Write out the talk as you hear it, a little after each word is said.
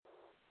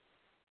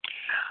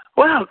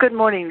Well, good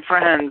morning,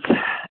 friends,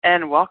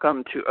 and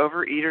welcome to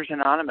Overeaters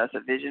Anonymous, a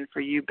Vision for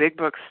You Big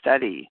Book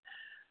study.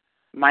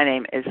 My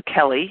name is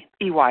Kelly,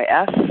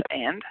 EYS,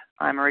 and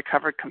I'm a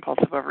recovered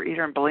compulsive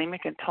overeater and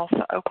bulimic in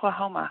Tulsa,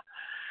 Oklahoma.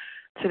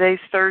 Today's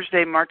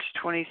Thursday, March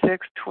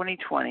 26,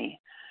 2020.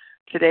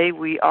 Today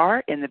we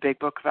are in the Big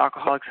Book of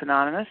Alcoholics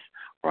Anonymous.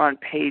 We're on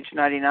page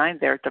 99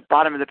 there at the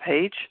bottom of the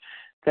page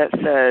that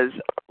says,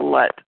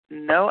 "Let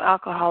no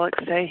alcoholic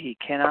say he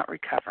cannot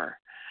recover."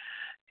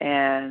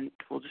 And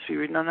we'll just be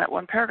reading on that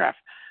one paragraph.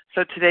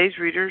 So today's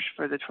readers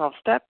for the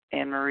 12-step,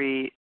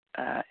 Anne-Marie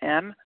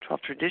M.,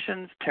 12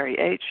 Traditions, Terry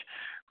H.,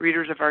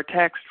 readers of our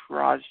text,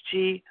 Roz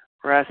G.,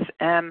 Russ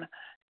M.,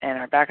 and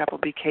our backup will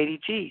be Katie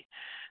G.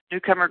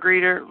 Newcomer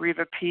greeter,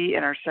 Reva P.,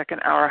 and our second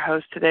hour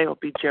host today will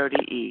be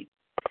Jody E.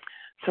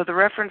 So the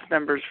reference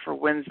numbers for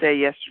Wednesday,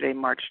 yesterday,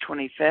 March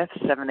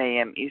 25th, 7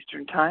 a.m.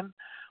 Eastern Time,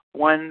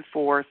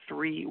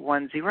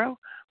 14310,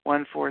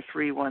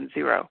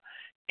 14310.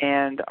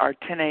 And our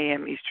 10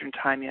 a.m. Eastern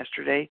Time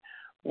yesterday,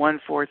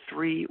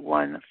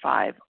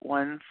 14315,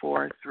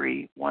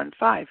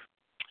 14315.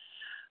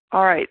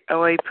 All right,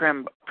 OA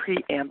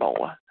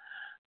Preamble.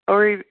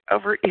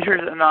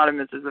 Overeaters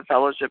Anonymous is a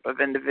fellowship of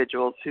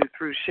individuals who,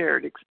 through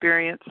shared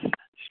experience,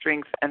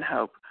 strength, and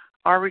hope,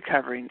 are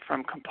recovering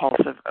from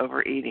compulsive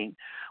overeating.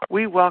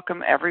 We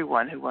welcome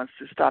everyone who wants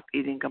to stop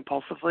eating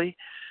compulsively.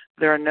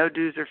 There are no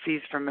dues or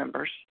fees for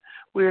members.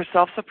 We are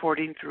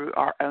self-supporting through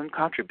our own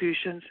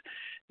contributions,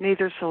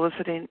 neither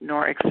soliciting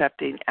nor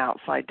accepting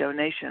outside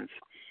donations.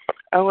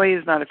 OA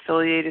is not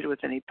affiliated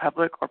with any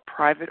public or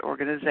private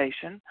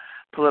organization,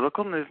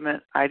 political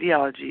movement,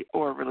 ideology,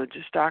 or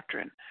religious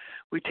doctrine.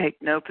 We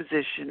take no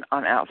position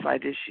on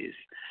outside issues.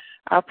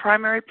 Our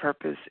primary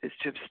purpose is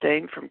to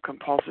abstain from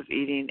compulsive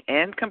eating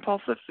and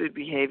compulsive food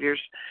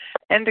behaviors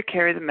and to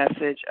carry the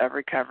message of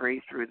recovery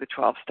through the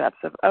 12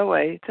 steps of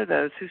OA to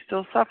those who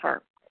still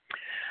suffer.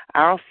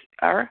 Our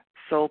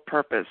sole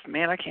purpose,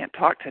 man, I can't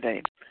talk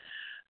today.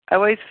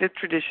 OA's fifth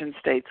tradition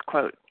states,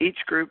 quote,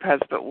 each group has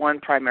but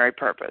one primary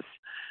purpose,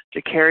 to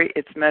carry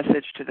its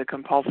message to the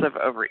compulsive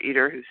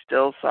overeater who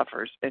still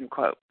suffers, end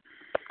quote.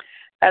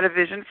 At a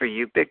Vision for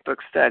You Big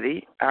Book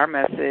study, our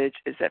message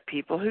is that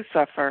people who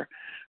suffer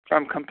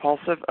from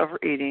compulsive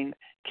overeating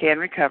can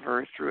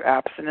recover through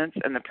abstinence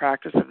and the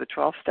practice of the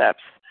 12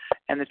 steps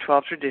and the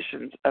 12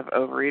 traditions of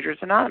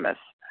Overeaters Anonymous.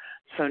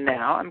 So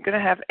now I'm going to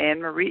have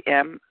Anne-Marie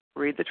M.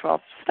 read the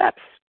 12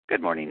 steps.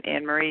 Good morning,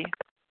 Anne-Marie.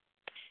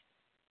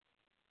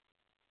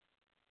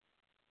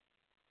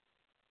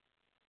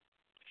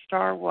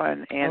 Star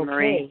one,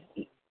 Anne-Marie.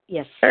 Okay.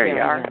 Yes. There you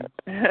are.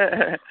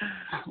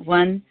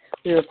 1,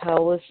 we were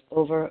powerless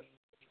over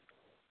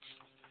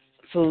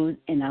food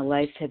and our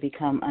lives had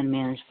become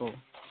unmanageable.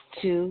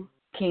 2,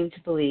 came to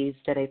believe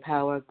that a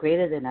power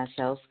greater than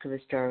ourselves could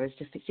restore us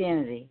to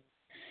sanity.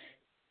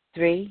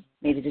 3,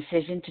 made a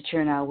decision to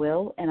turn our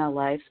will and our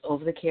lives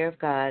over the care of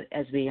God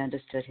as we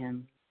understood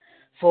Him.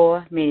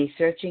 4, made a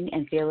searching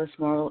and fearless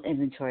moral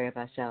inventory of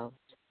ourselves.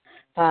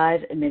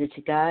 5, admitted to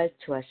God,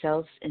 to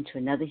ourselves, and to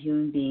another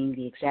human being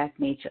the exact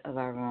nature of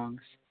our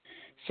wrongs.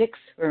 6,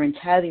 were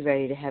entirely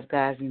ready to have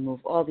God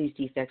remove all these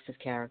defects of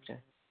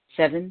character.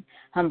 7,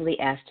 humbly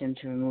asked Him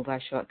to remove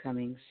our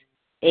shortcomings.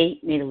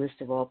 8, made a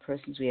list of all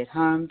persons we had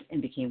harmed and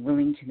became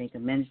willing to make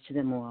amends to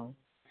them all.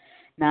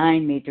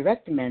 9, made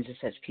direct amends to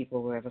such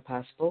people wherever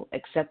possible,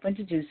 except when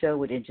to do so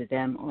would injure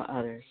them or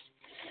others.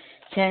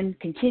 10,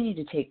 continued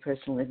to take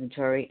personal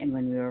inventory, and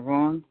when we were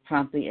wrong,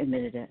 promptly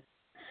admitted it.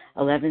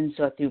 11,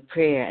 sought through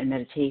prayer and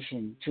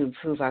meditation to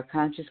improve our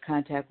conscious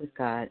contact with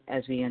God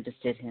as we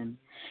understood Him,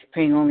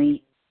 praying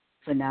only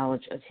for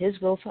knowledge of His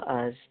will for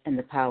us and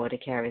the power to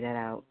carry that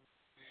out.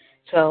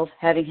 12,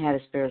 having had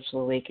a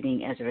spiritual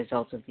awakening as a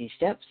result of these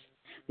steps,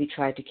 we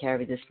tried to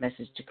carry this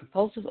message to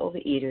compulsive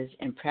overeaters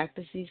and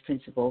practice these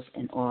principles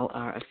in all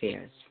our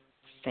affairs.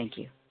 Thank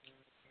you.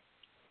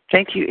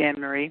 Thank you,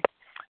 Anne-Marie.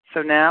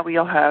 So now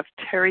we'll have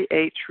Terry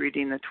H.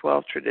 reading the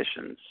 12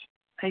 traditions.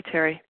 Hey,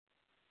 Terry.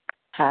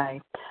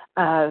 Hi,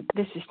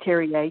 this is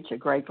Terry H., a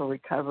grateful,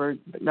 recovered,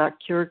 but not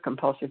cured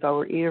compulsive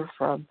overeater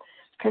from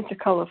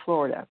Pensacola,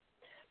 Florida.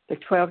 The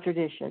 12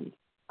 traditions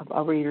of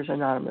Overeaters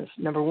Anonymous.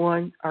 Number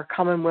 1, our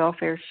common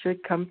welfare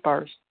should come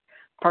first.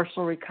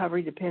 Personal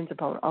recovery depends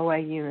upon OA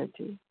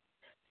unity.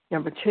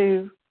 Number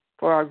 2,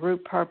 for our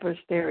group purpose,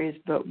 there is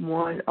but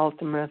one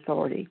ultimate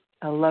authority,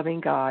 a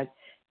loving God,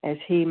 as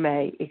He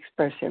may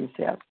express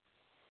Himself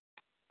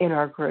in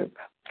our group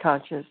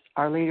conscious.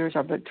 Our leaders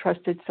are but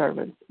trusted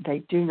servants. They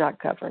do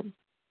not govern.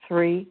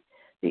 3,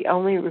 the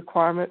only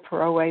requirement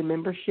for OA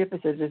membership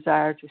is a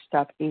desire to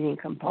stop eating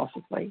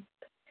compulsively.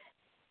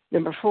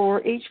 Number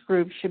 4, each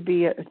group should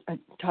be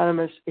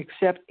autonomous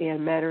except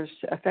in matters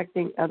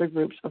affecting other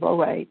groups of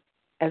OA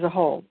as a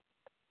whole.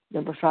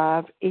 Number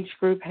 5, each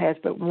group has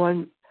but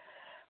one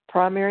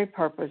primary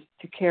purpose,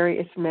 to carry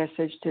its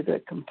message to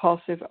the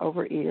compulsive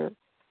overeater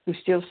who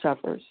still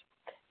suffers.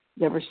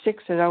 Number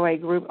 6, an OA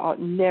group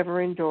ought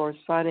never endorse,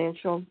 finance,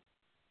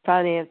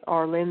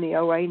 or lend the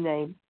OA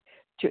name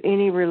to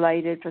any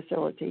related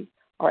facility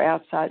or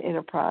outside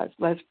enterprise,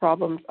 lest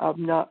problems of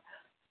not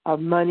of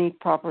money,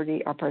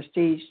 property, or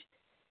prestige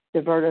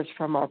divert us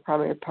from our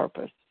primary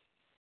purpose.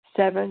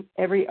 7,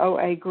 every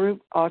OA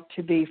group ought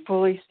to be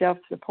fully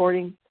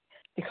self-supporting,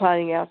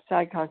 declining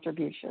outside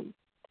contributions.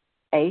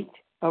 8,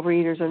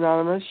 Overeaters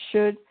Anonymous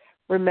should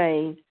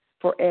remain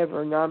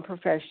forever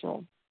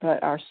non-professional,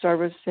 but our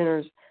service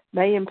centers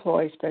may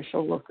employ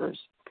special workers.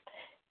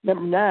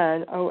 Number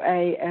 9,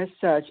 OA as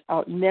such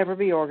ought never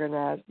be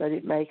organized, but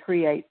it may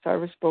create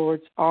service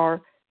boards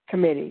or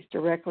committees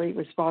directly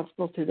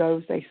responsible to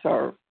those they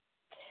serve.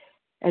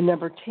 And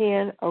number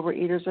 10,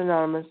 Overeaters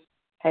Anonymous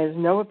has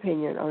no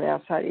opinion on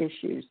outside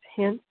issues.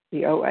 Hence,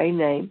 the OA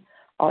name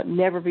ought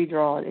never be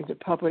drawn into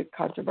public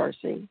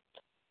controversy.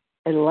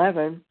 And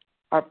 11,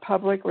 our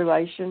public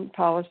relation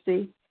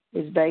policy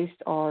is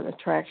based on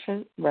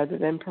attraction rather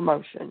than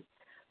promotion.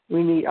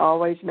 We need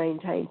always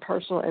maintain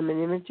personal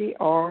anonymity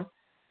or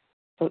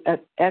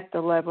at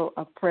the level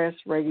of press,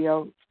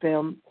 radio,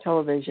 film,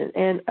 television,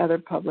 and other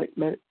public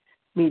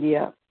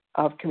media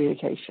of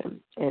communication.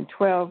 And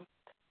 12,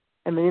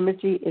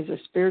 anonymity is a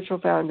spiritual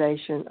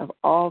foundation of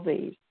all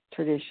these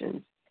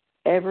traditions,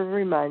 ever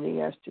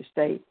reminding us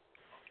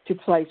to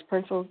place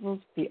principles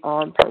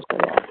beyond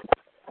personality.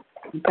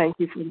 And thank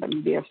you for letting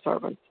me be of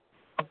service.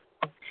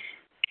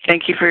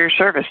 Thank you for your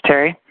service,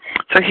 Terry.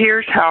 So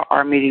here's how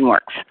our meeting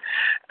works.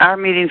 Our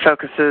meeting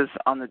focuses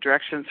on the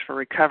directions for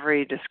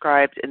recovery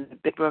described in the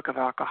Big Book of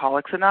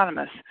Alcoholics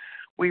Anonymous.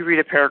 We read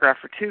a paragraph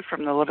or two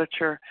from the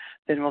literature,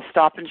 then we'll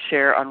stop and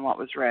share on what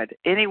was read.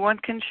 Anyone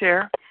can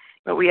share,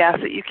 but we ask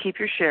that you keep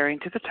your sharing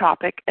to the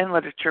topic and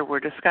literature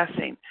we're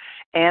discussing,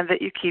 and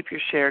that you keep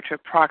your share to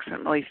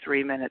approximately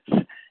 3 minutes.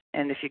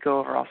 And if you go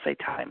over, I'll say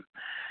time.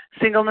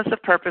 Singleness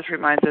of purpose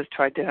reminds us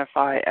to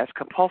identify as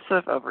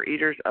compulsive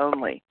overeaters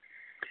only.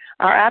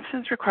 Our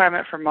absence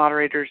requirement for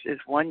moderators is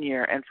 1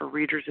 year, and for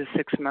readers is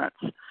 6 months.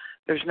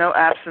 There's no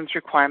absence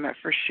requirement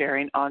for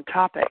sharing on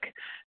topic.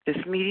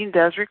 This meeting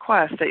does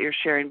request that your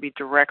sharing be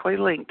directly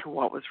linked to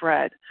what was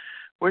read.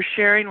 We're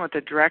sharing what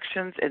the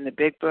directions in the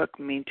Big Book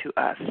mean to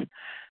us.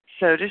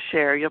 So to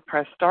share, you'll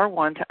press star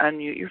 1 to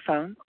unmute your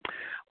phone.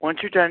 Once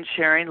you're done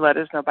sharing, let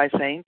us know by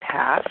saying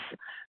pass,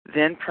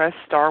 then press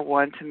star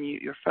 1 to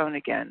mute your phone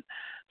again.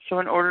 So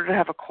in order to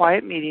have a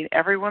quiet meeting,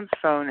 everyone's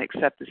phone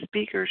except the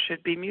speaker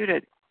should be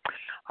muted.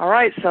 All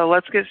right, so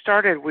let's get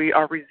started. We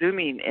are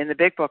resuming in the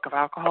Big Book of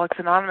Alcoholics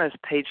Anonymous,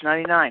 page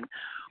 99.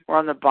 We're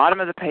on the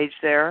bottom of the page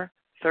there,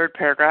 third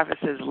paragraph. It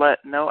says, let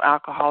no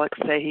alcoholic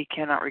say he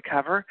cannot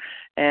recover.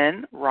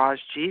 And Roz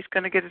G is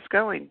going to get us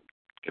going.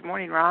 Good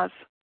morning, Roz.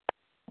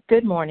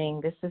 Good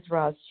morning. This is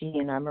Roz G,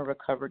 and I'm a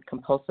recovered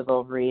compulsive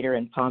overeater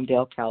in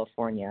Palmdale,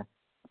 California.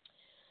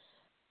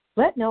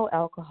 Let no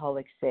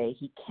alcoholic say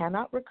he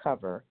cannot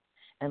recover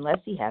unless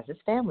he has his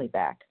family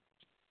back.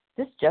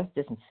 This just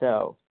isn't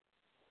so.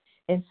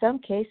 In some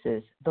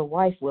cases, the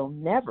wife will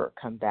never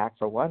come back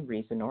for one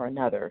reason or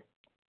another.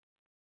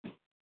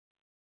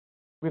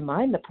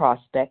 Remind the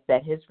prospect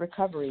that his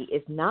recovery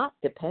is not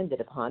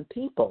dependent upon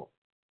people.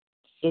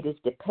 It is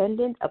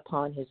dependent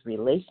upon his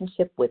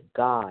relationship with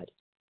God.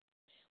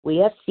 We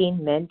have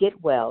seen men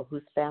get well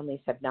whose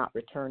families have not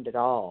returned at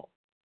all.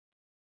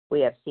 We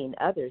have seen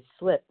others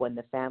slip when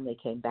the family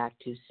came back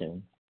too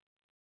soon.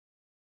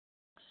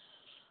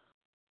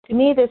 To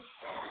me,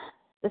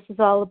 this is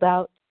all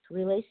about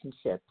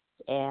relationships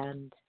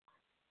and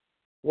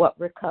what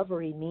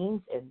recovery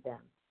means in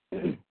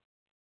them.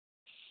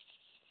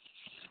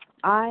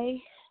 I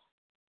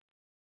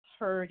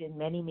heard in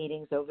many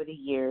meetings over the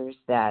years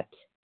that,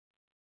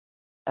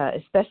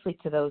 especially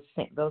to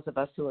those of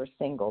us who are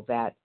single,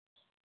 that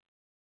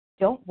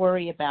don't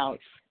worry about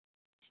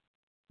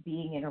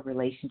being in a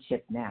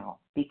relationship now,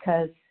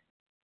 because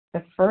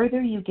the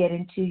further you get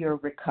into your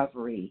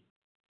recovery,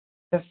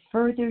 the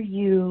further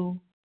you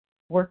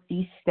work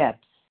these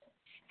steps,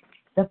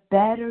 the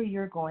better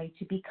you're going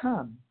to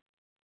become.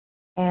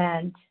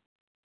 And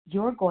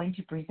you're going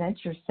to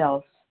present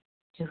yourself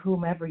to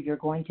whomever you're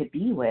going to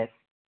be with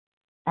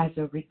as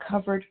a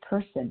recovered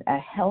person, a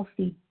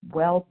healthy,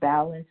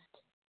 well-balanced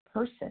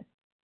person.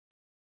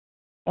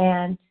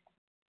 And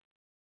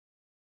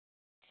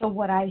so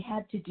what I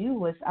had to do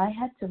was I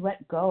had to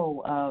let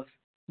go of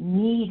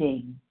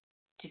needing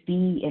to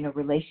be in a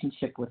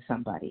relationship with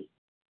somebody.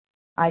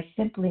 I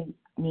simply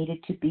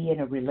needed to be in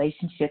a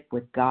relationship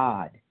with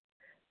God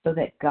so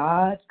that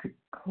God could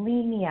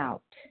clean me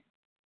out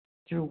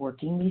through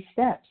working these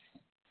steps.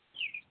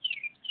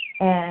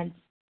 And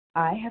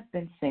I have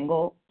been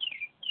single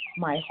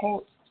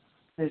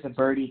there's a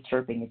birdie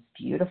chirping, it's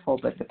beautiful,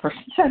 but the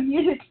person's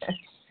unmuted.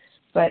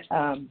 But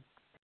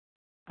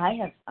I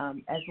have,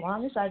 as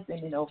long as I've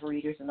been in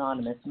Overeaters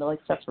Anonymous, no,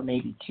 except for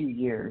maybe 2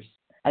 years,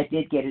 I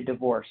did get a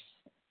divorce.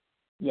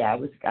 Yeah,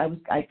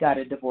 I got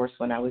a divorce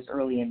when I was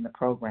early in the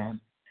program.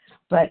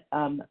 But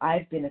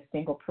I've been a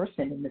single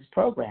person in this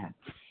program.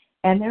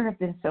 And there have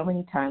been so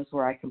many times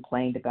where I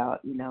complained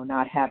about,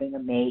 not having a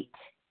mate,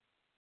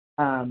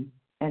 and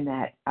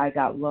that I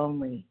got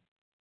lonely.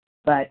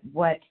 But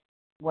when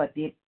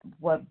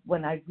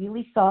I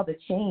really saw the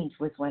change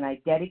was when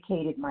I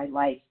dedicated my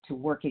life to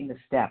working the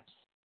steps.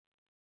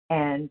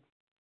 And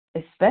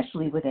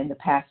especially within the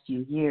past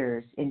few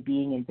years in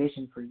being in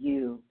Vision for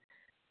You,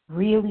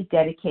 really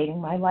dedicating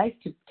my life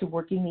to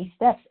working these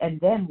steps and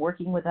then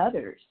working with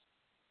others.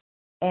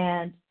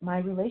 And my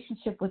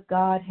relationship with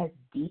God has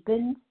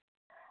deepened.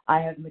 I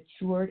have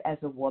matured as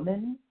a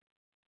woman.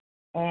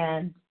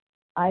 And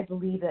I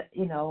believe that,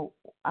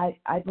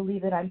 I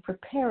believe that I'm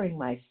preparing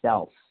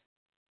myself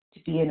to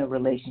be in a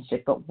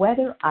relationship. But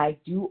whether I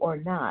do or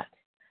not,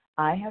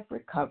 I have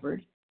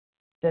recovered.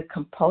 The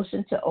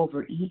compulsion to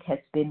overeat has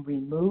been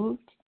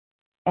removed,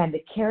 and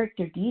the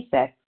character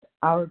defects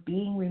are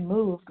being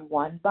removed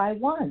one by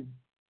one.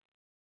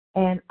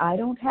 And I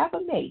don't have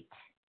a mate,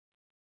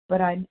 but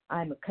I'm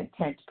a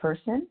content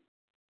person.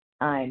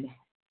 I'm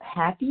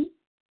happy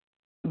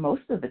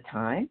most of the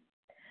time.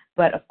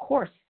 But of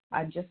course,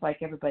 I'm just like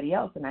everybody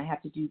else, and I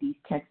have to do these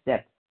 10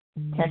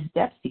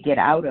 steps to get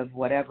out of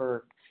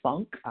whatever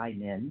funk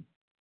I'm in.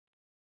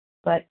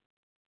 But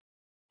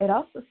it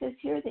also says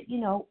here that,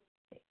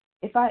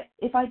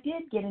 if I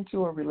did get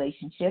into a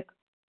relationship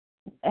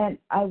and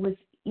I was,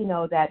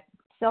 that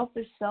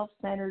selfish,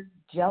 self-centered,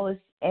 jealous,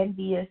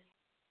 envious,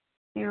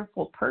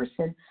 fearful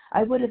person,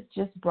 I would have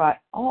just brought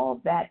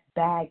all that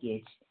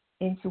baggage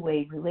into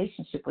a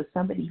relationship with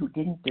somebody who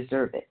didn't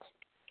deserve it.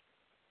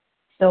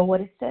 So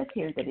what it says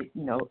here that it,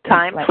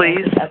 time, like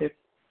please.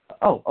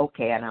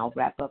 Okay, and I'll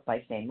wrap up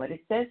by saying what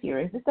it says here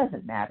is it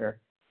doesn't matter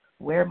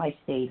where my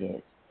state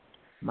is.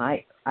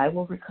 I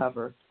will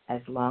recover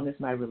as long as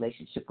my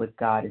relationship with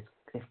God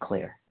is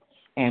clear.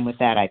 And with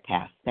that, I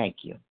pass.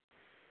 Thank you.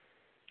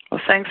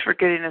 Well, thanks for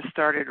getting us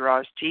started,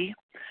 Raj G.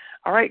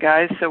 All right,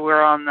 guys, so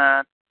we're in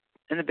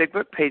the Big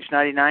Book, page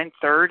 99,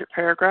 third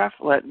paragraph.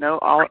 Let no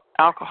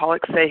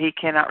alcoholic say he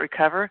cannot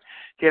recover.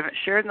 If you haven't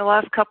shared in the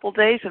last couple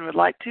days and would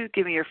like to,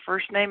 give me your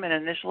first name and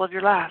initial of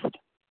your last.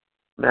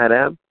 Matt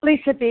M.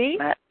 Lisa B.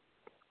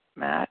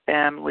 Matt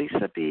M.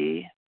 Lisa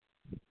B.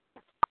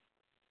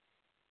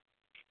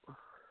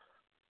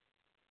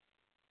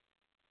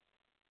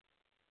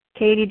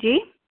 Katie G.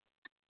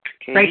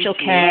 Rachel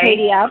K.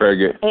 Katie F.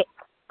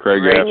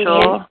 Craig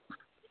Rachel.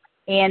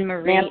 Anne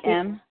Marie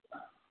M.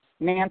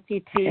 Nancy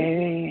T.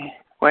 Hey.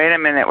 Wait a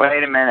minute.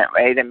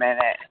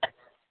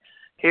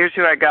 Here's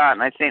who I got,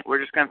 and I think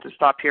we're just going to have to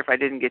stop here if I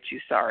didn't get you.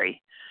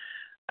 Sorry.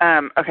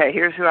 Okay,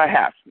 here's who I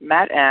have.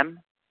 Matt M.,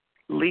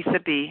 Lisa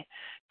B.,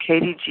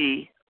 Katie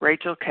G.,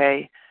 Rachel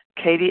K.,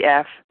 Katie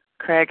F.,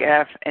 Craig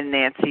F., and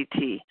Nancy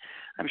T.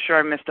 I'm sure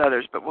I missed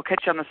others, but we'll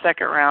catch you on the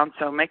second round,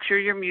 so make sure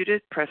you're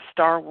muted. Press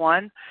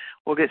 *1.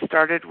 We'll get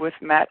started with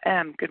Matt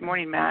M. Good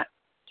morning, Matt.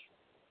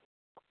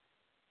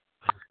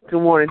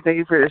 Good morning. Thank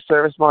you for your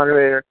service,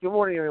 moderator. Good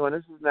morning, everyone.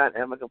 This is Matt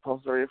M., a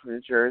compulsive overeater from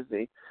New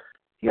Jersey.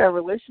 Yeah,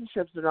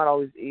 relationships are not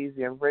always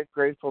easy. I'm very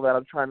grateful that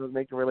I'm trying to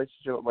make a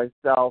relationship with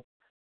myself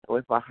and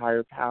with my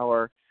higher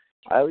power.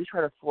 I always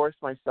try to force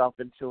myself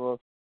into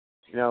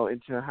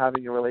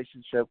having a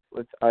relationship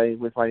with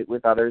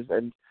others,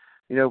 and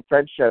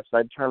friendships.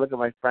 I try to look at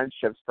my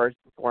friendships first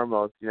and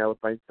foremost, with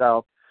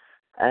myself,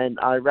 and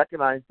I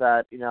recognize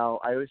that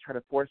I always try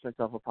to force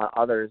myself upon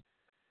others,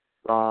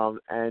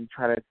 and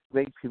try to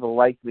make people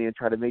like me and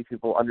try to make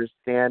people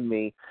understand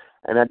me,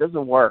 and that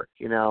doesn't work,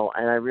 and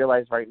I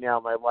realize right now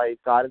in my life,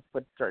 God has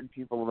put certain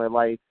people in my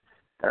life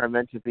that are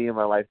meant to be in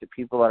my life, the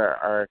people that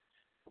are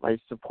my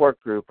support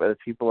group, or the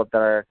people that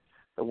are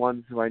the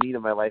ones who I need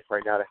in my life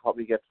right now to help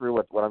me get through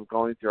what I'm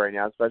going through right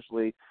now,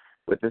 especially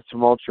with this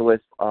tumultuous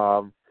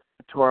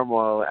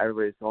turmoil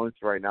everybody's going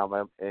through right now,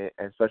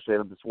 especially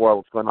in this world,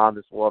 what's going on in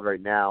this world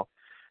right now.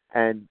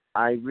 And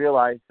I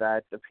realize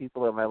that the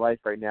people in my life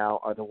right now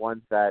are the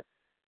ones that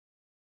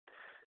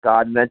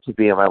God meant to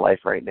be in my life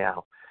right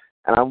now.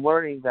 And I'm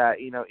learning that,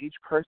 each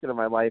person in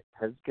my life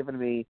has given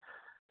me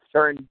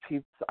certain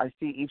people. I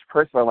see each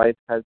person in my life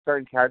has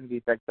certain character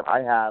defects that I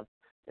have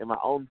in my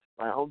own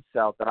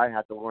self that I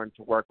have to learn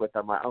to work with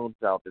on my own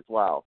self as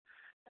well.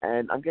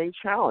 And I'm getting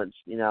challenged,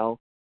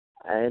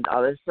 and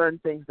there's certain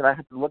things that I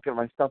have to look at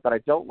myself that I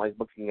don't like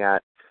looking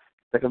at,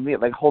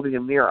 like holding a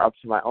mirror up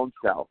to my own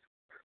self.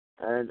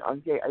 And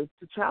it's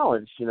a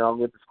challenge,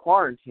 with this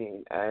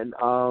quarantine. And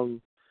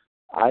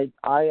I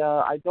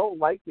don't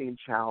like being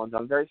challenged.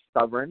 I'm very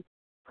stubborn.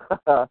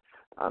 There's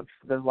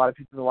a lot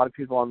of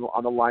people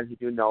on the line who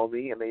do know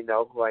me, and they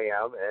know who I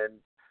am.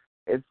 And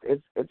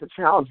it's a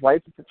challenge.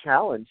 Life is a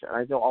challenge, and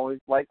I don't always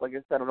like I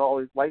said, I don't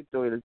always like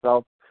doing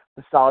the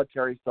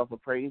solitary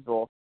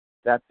self-appraisal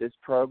that this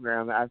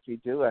program has me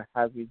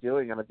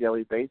doing on a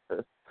daily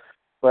basis.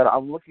 But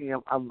I'm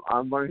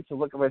learning to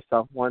look at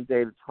myself one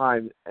day at a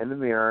time in the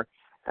mirror,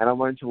 and I'm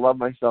learning to love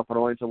myself, and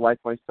I'm learning to like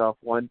myself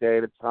one day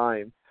at a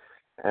time.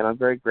 And I'm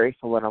very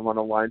grateful that I'm on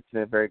the line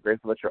today. I'm very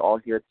grateful that you're all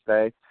here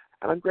today.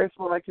 And I'm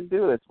grateful that I can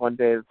do this one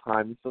day at a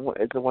time.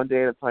 It's a one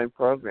day at a time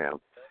program.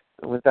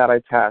 And with that, I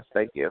pass.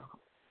 Thank you.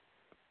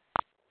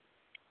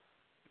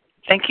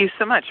 Thank you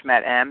so much,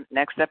 Matt M.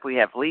 Next up, we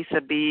have Lisa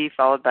B.,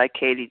 followed by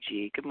Katie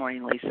G. Good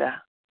morning, Lisa.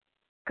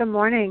 Good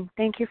morning.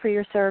 Thank you for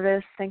your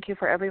service. Thank you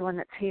for everyone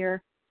that's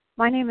here.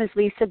 My name is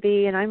Lisa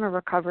B., and I'm a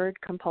recovered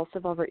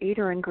compulsive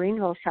overeater in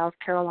Greenville, South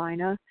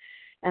Carolina,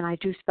 and I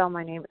do spell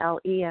my name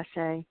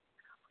Lesa.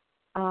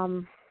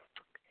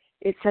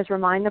 it says,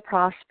 remind the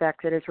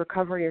prospect that his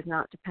recovery is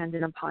not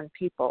dependent upon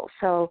people.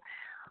 So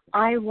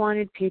I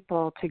wanted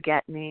people to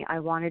get me. I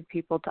wanted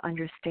people to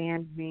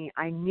understand me.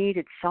 I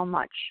needed so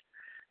much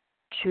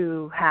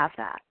to have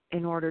that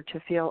in order to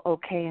feel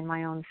okay in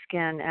my own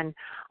skin. And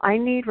I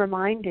need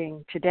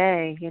reminding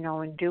today,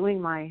 in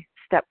doing my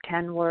step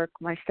 10 work,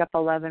 my step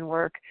 11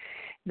 work,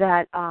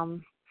 that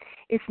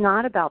it's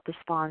not about the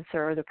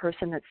sponsor or the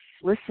person that's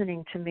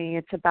listening to me.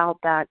 It's about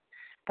that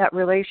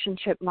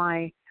relationship,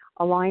 my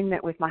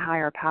alignment with my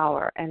higher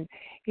power. And,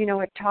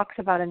 it talks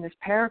about in this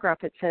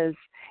paragraph, it says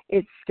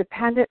it's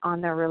dependent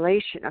on their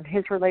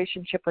his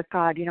relationship with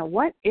God.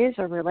 What is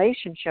a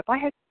relationship? I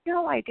had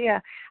no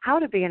idea how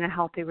to be in a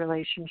healthy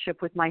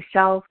relationship with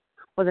myself,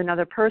 with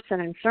another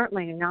person, and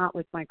certainly not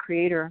with my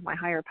creator, my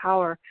higher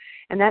power.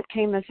 And that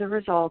came as a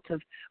result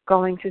of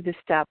going through the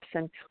steps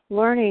and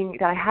learning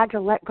that I had to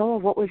let go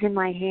of what was in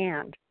my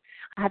hand.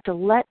 I had to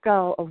let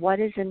go of what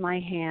is in my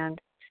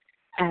hand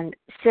and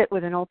sit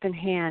with an open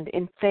hand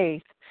in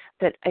faith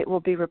that it will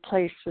be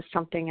replaced with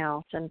something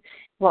else. And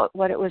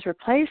what it was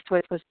replaced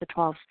with was the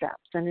 12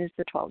 steps, and is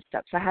the 12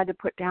 steps. I had to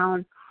put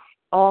down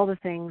all the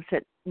things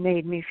that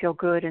made me feel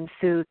good and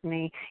soothed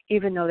me,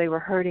 even though they were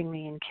hurting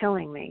me and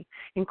killing me,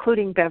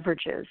 including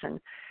beverages and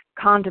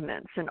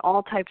condiments and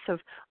all types of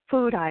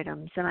food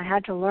items. And I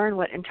had to learn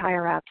what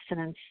entire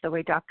abstinence, the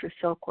way Dr.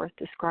 Silkworth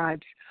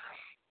describes,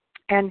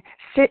 and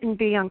sit and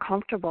be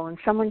uncomfortable. And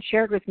someone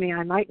shared with me,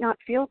 I might not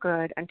feel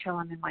good until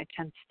I'm in my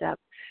 10th step,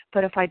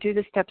 but if I do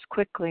the steps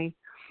quickly,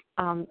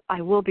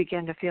 I will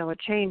begin to feel a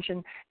change.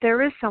 And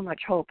there is so much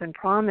hope and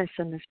promise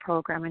in this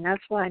program, and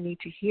that's why I need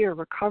to hear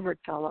recovered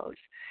fellows.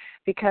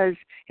 Because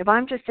if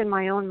I'm just in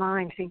my own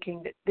mind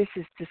thinking that this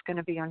is just going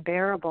to be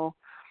unbearable,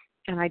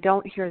 and I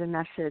don't hear the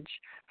message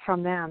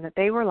from them that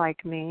they were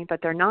like me, but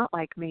they're not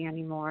like me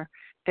anymore,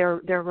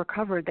 they're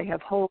recovered, they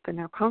have hope, and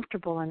they're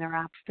comfortable in their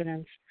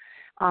abstinence.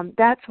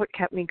 That's what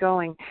kept me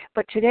going.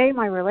 But today,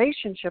 my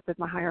relationship with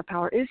my higher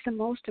power is the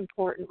most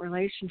important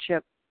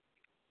relationship.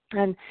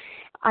 And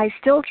I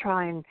still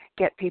try and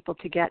get people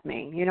to get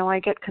me. I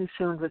get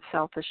consumed with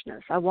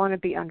selfishness. I want to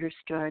be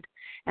understood,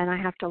 and I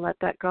have to let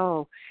that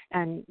go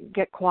and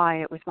get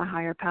quiet with my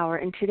higher power.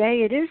 And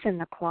today, it is in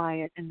the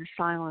quiet, in the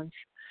silence,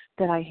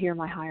 that I hear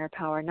my higher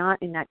power, not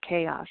in that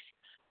chaos.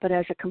 But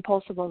as a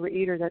compulsive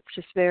overeater, that's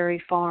just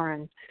very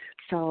foreign.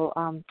 So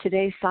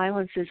today,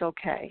 silence is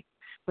okay.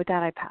 With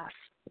that, I pass.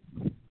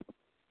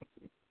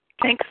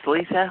 Thanks,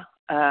 Lisa.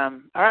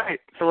 All right,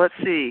 so let's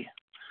see.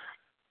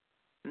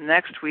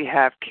 Next, we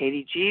have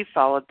Katie G,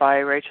 followed by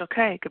Rachel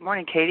K. Good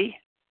morning, Katie.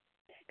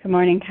 Good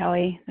morning,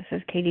 Kelly. This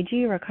is Katie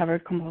G,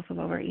 recovered compulsive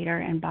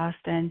overeater in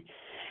Boston.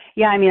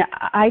 Yeah,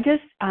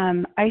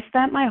 I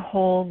spent my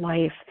whole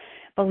life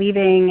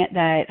believing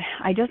that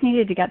I just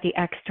needed to get the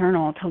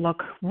external to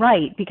look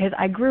right because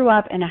I grew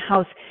up in a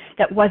house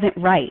that wasn't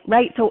right?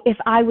 So if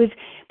I was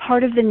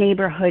part of the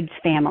neighborhood's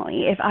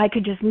family, if I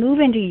could just move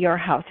into your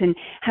house and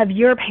have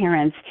your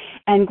parents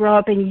and grow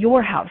up in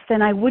your house,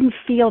 then I wouldn't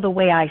feel the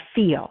way I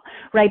feel,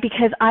 right?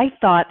 Because I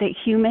thought that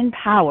human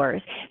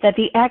powers, that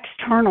the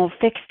external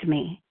fixed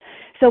me.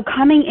 So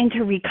coming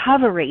into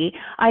recovery,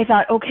 I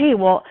thought, okay,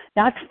 well,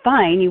 that's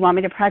fine. You want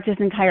me to practice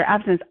entire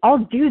abstinence? I'll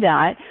do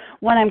that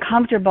when I'm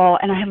comfortable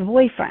and I have a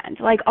boyfriend.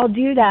 I'll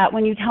do that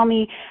when you tell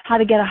me how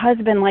to get a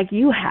husband like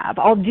you have.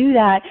 I'll do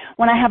that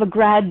when I have a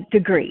grad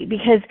degree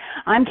because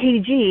I'm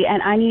Katie G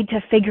and I need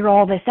to figure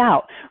all this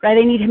out, right?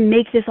 I need to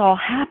make this all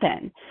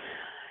happen.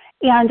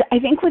 And I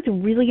think what's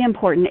really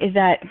important is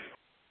that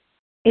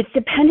it's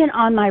dependent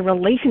on my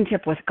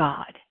relationship with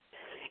God.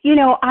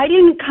 I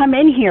didn't come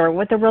in here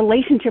with a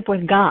relationship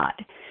with God.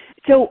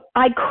 So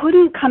I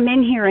couldn't come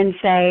in here and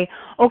say,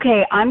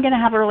 okay, I'm going to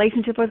have a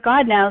relationship with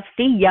God now.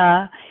 See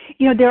ya.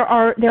 There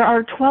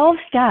are 12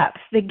 steps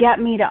that get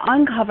me to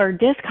uncover,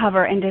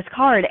 discover, and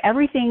discard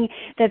everything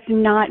that's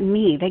not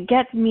me, that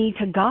gets me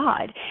to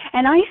God.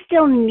 And I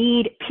still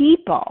need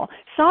people.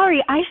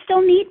 Sorry, I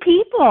still need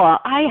people.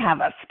 I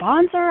have a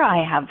sponsor.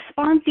 I have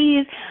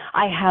sponsees.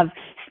 I have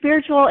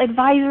spiritual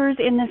advisors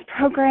in this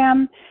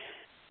program.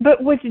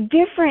 But what's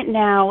different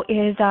now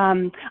is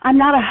I'm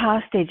not a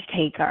hostage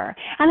taker,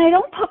 and I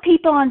don't put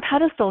people on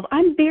pedestals.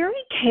 I'm very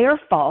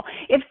careful.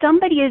 If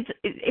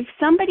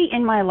somebody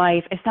in my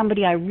life is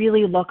somebody I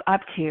really look up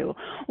to,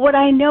 what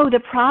I know the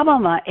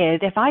problem is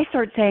if I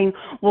start saying,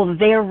 well,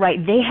 they're right,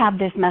 they have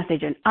this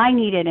message, and I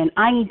need it, and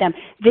I need them,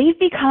 they've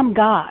become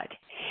God.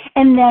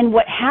 And then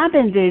what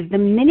happens is the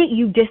minute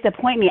you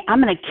disappoint me,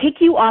 I'm going to kick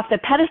you off the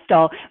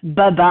pedestal.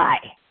 Bye-bye.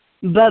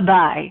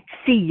 Bye-bye.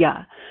 See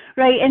ya.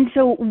 Right? And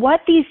so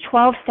what these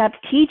 12 steps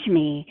teach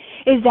me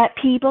is that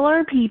people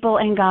are people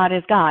and God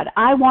is God.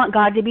 I want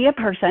God to be a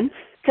person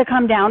to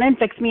come down and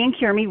fix me and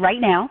cure me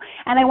right now.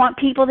 And I want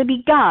people to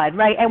be God,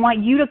 right? I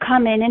want you to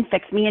come in and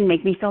fix me and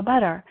make me feel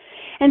better.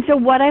 And so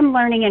what I'm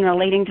learning and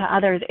relating to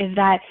others is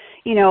that,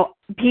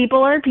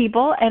 people are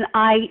people, and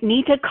I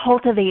need to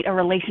cultivate a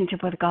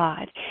relationship with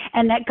God,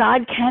 and that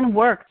God can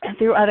work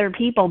through other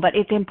people, but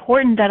it's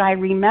important that I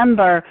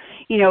remember,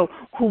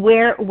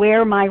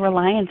 where my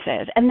reliance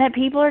is, and that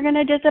people are going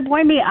to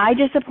disappoint me. I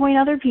disappoint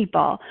other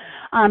people.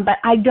 But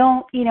I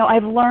don't,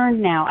 I've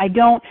learned now, I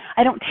don't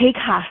take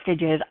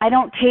hostages. I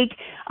don't take,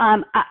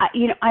 I'm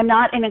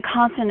not in a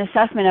constant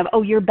assessment of,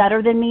 oh, you're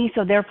better than me,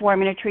 so therefore I'm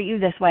going to treat you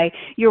this way.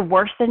 You're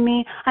worse than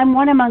me. I'm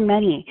one among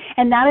many.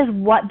 And that is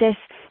what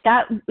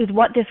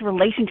this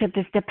relationship,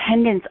 this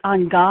dependence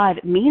on God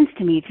means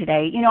to me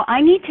today. I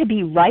need to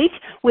be right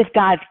with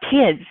God's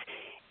kids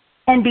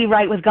and be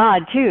right with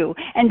God too,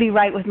 and be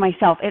right with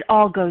myself. It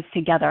all goes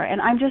together.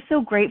 And I'm just so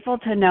grateful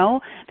to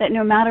know that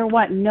no matter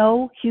what,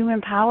 no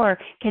human power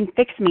can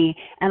fix me,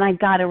 and I've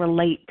got to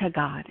relate to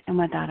God. And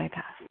with that, I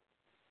pass.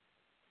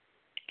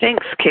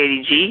 Thanks,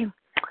 Katie G.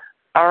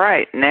 All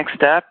right,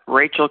 next up,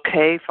 Rachel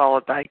K.,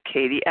 followed by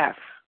Katie F.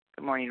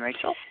 Good morning,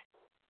 Rachel.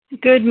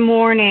 Good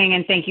morning,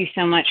 and thank you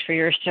so much for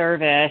your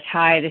service.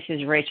 Hi, this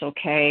is Rachel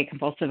K.,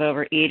 compulsive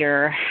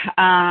overeater.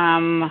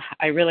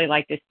 I really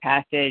like this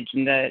passage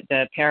and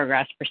the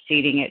paragraphs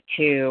preceding it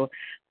too,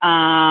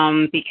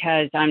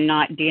 because I'm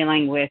not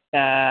dealing with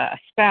a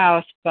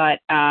spouse, but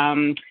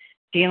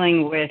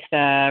dealing with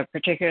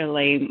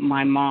particularly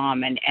my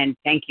mom. And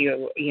thank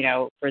you,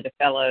 for the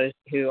fellows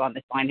who on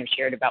this line have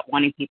shared about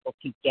wanting people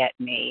to get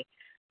me.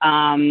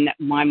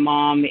 My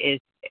mom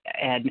is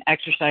an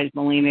exercise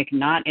bulimic,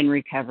 not in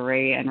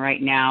recovery, and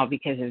right now,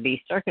 because of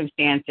these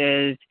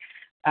circumstances,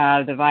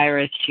 the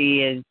virus, she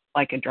is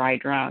like a dry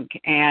drunk.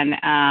 And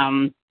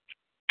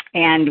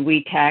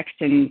we text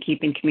and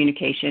keep in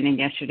communication. And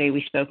yesterday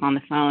we spoke on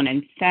the phone.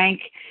 And thank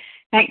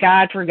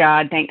God for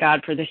God. Thank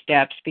God for the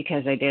steps,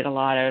 because I did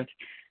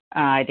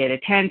I did a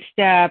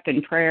 10-step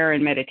and prayer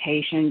and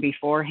meditation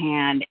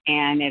beforehand,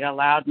 and it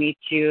allowed me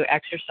to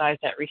exercise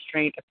that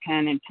restraint of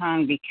pen and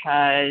tongue,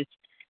 because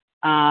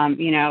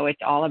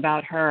it's all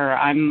about her.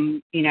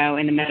 I'm, in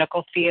the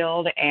medical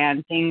field,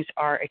 and things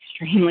are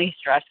extremely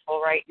stressful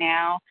right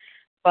now,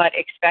 but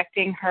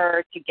expecting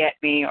her to get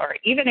me, or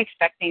even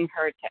expecting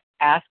her to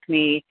ask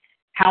me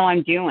how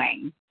I'm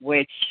doing,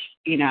 which,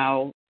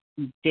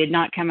 did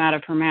not come out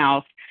of her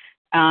mouth,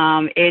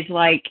 is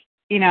like,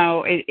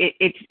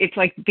 it's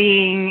like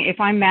being, if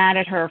I'm mad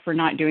at her for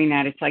not doing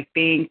that, it's like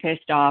being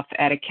pissed off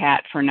at a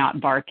cat for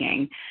not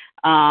barking.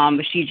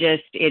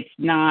 It's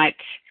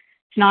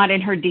not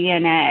in her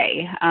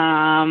DNA.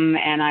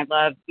 And I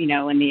love, in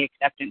the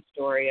acceptance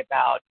story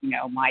about,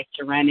 my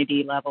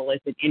serenity level is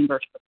in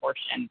inverse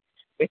proportion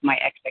with my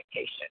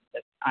expectations.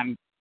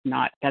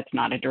 That's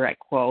not a direct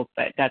quote,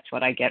 but that's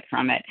what I get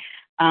from it.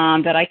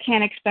 That I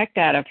can't expect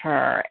that of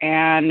her.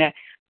 And,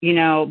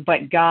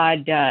 but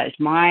God does.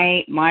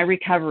 My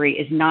recovery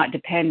is not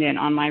dependent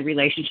on my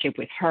relationship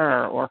with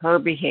her or her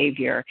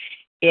behavior.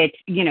 It's,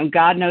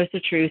 God knows the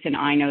truth and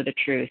I know the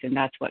truth, and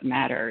that's what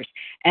matters.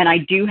 And I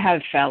do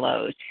have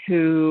fellows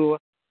who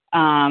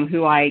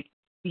I,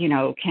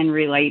 can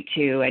relate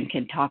to and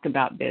can talk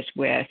about this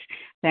with,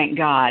 thank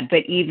God.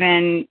 But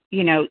even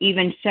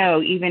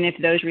so, even if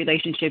those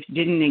relationships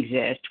didn't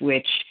exist,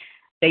 which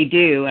they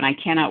do, and I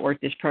cannot work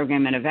this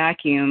program in a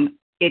vacuum,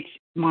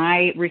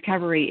 my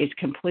recovery is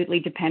completely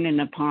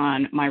dependent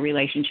upon my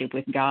relationship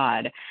with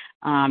God.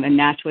 And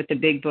that's what the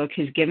big book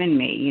has given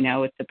me.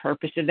 It's the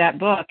purpose of that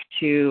book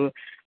to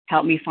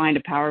help me find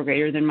a power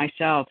greater than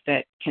myself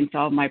that can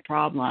solve my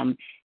problem.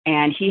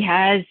 And he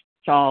has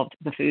solved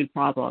the food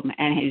problem,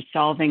 and he's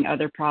solving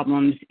other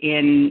problems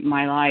in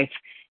my life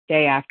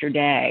day after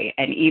day.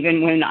 And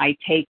even when I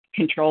take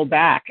control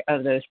back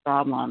of those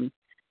problems,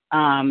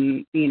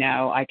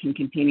 I can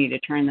continue to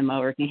turn them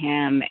over to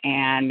him.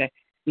 And,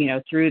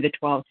 through the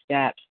 12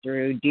 steps,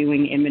 through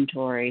doing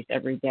inventories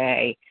every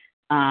day,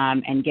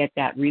 and get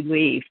that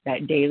relief,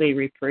 that daily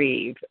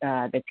reprieve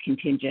that's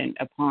contingent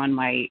upon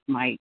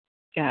my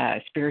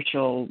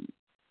spiritual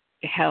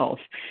health.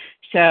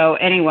 So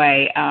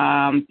anyway,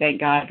 thank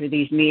God for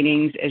these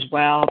meetings as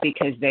well,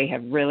 because they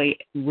have really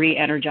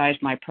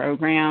re-energized my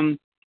program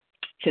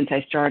since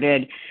I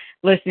started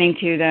listening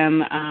to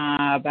them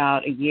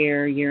about a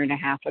year and a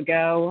half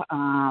ago.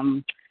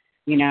 Time,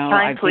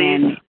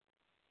 please.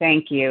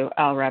 Thank you.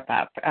 I'll wrap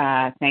up.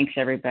 Thanks,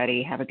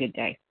 everybody. Have a good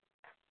day.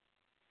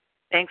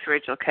 Thanks,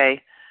 Rachel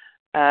K.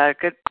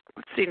 Good.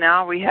 Let's see,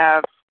 now we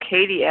have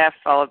Katie F.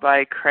 followed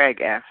by Craig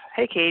F.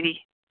 Hey,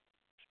 Katie.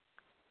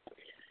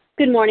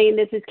 Good morning.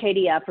 This is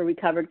Katie F., a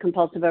recovered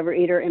compulsive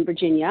overeater in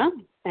Virginia.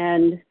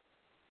 And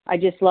I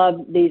just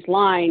love these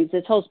lines.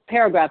 This whole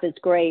paragraph is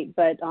great,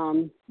 but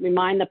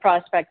remind the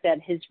prospect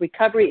that his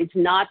recovery is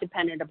not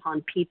dependent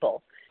upon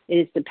people. It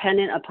is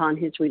dependent upon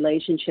his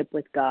relationship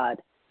with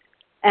God.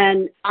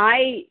 And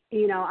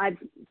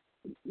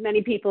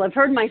many people have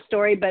heard my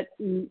story, but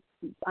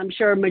I'm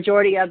sure a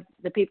majority of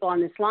the people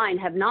on this line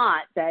have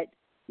not. That,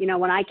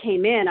 when I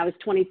came in, I was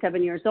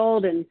 27 years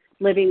old and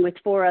living with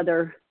 4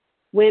 other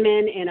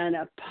women in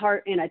a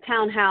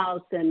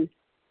townhouse, and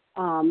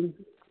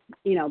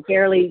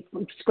barely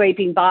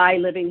scraping by,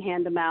 living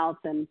hand to mouth,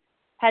 and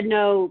had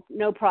no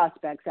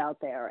prospects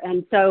out there.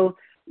 And so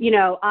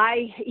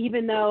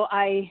even though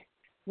I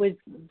was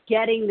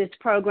getting this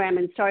program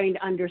and starting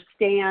to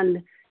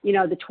understand,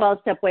 the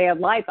 12-step way of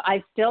life,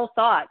 I still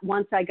thought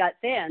once I got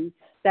thin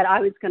that I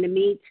was going to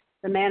meet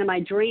the man of my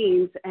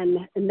dreams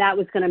and that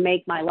was going to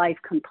make my life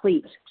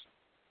complete.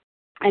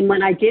 And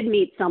when I did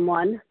meet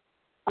someone,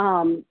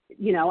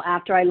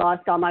 after I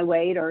lost all my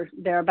weight or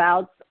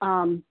thereabouts,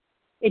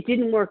 it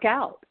didn't work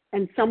out.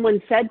 And someone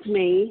said to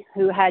me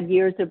who had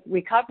years of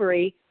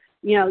recovery,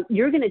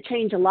 you're going to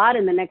change a lot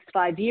in the next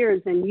 5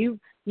 years, and you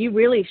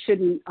really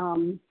shouldn't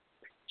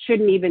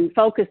even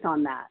focus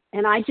on that.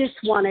 And I just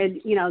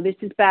wanted, this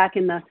is back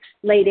in the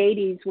late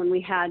 80s when we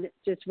had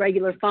just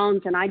regular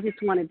phones, and I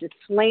just wanted to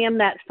slam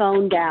that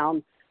phone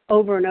down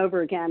over and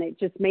over again. It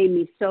just made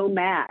me so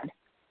mad.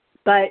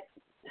 But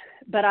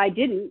I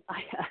didn't.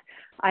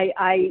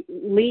 I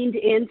leaned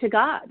into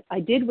God.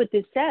 I did what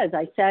this says.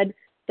 I said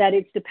that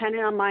it's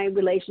dependent on my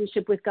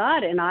relationship with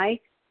God, and I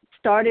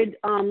started,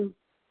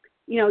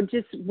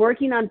 just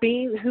working on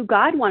being who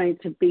God wanted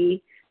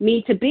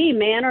me to be,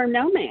 man or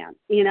no man,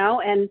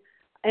 and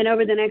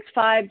over the next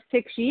 5-6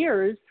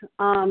 years,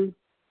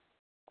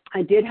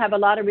 I did have a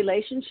lot of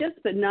relationships,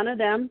 but none of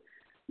them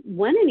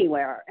went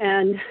anywhere.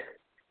 And,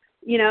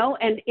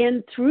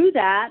 and through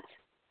that,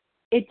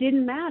 it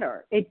didn't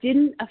matter. It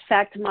didn't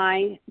affect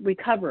my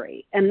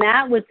recovery. And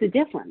that was the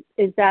difference,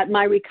 is that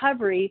my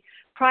recovery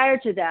prior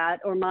to that,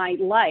 or my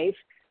life,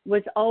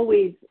 was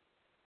always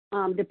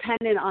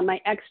dependent on my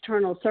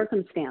external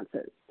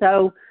circumstances.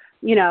 So,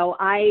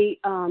 I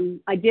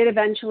did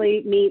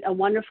eventually meet a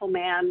wonderful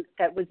man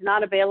that was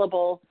not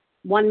available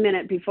 1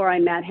 minute before I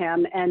met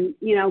him. And,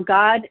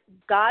 God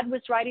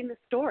was writing the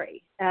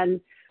story.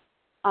 And,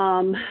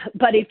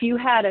 but if you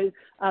had a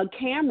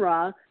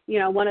camera,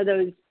 one of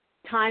those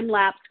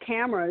time-lapse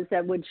cameras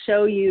that would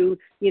show you,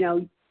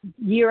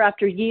 year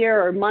after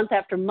year or month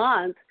after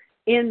month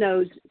in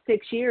those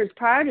 6 years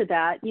prior to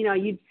that,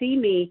 you'd see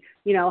me,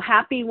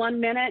 happy 1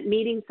 minute,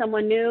 meeting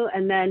someone new,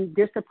 and then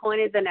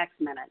disappointed the next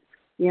minute.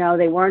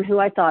 They weren't who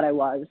I thought I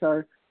was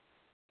or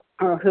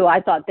who I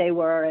thought they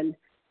were. And,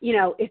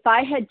 if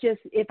I had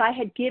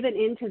given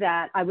into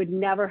that, I would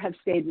never have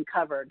stayed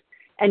recovered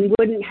and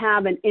wouldn't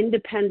have an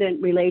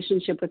independent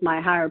relationship with my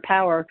higher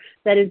power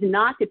that is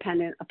not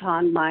dependent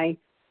upon my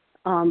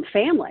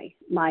family,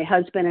 my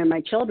husband and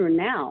my children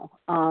now,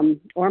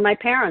 or my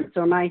parents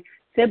or my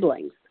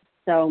siblings.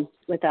 So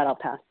with that, I'll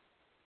pass.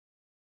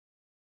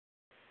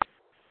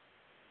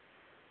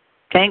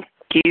 Thank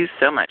you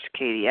so much,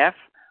 Katie F.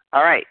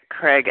 All right,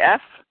 Craig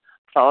F.,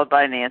 followed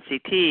by Nancy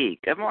T.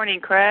 Good morning,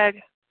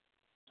 Craig.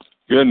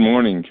 Good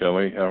morning,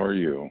 Kelly. How are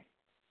you?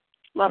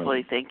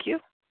 Lovely, thank you.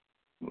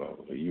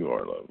 Lovely. You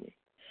are lovely.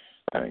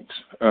 Thanks.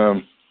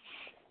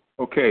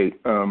 Okay.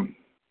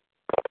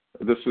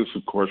 This is,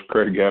 of course,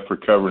 Craig F.,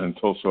 recovered in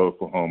Tulsa,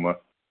 Oklahoma.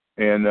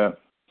 And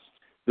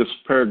this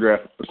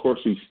paragraph, of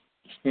course, he's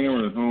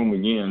hammering home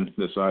again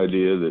this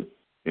idea that,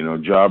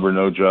 job or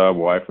no job,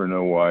 wife or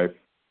no wife,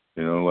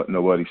 let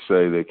nobody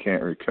say they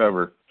can't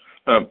recover.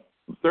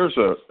 There's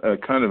a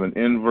kind of an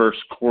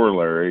inverse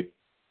corollary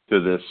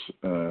to this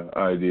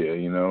idea.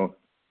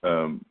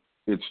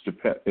 It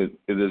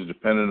is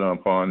dependent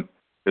upon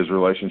his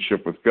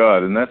relationship with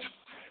God, and that's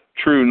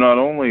true not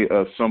only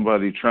of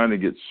somebody trying to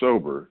get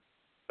sober,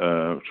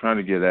 trying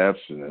to get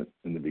abstinent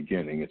in the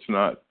beginning. It's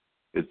not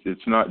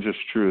just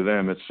true of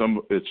them.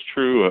 It's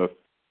true of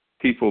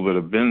people that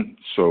have been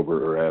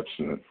sober or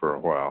abstinent for a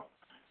while.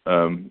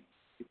 As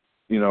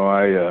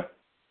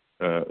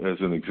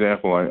an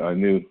example, I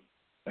knew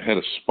I had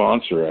a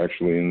sponsor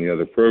actually in the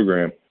other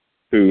program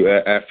who,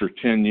 after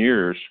 10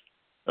 years,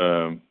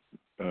 went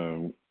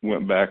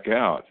back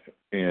out.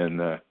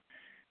 And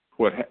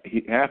what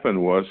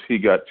happened was he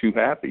got too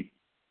happy.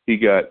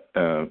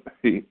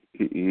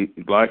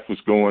 Life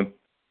was going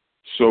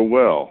so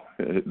well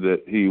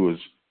that he was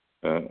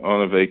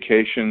on a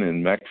vacation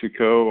in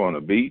Mexico on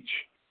a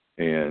beach,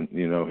 and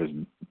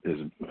his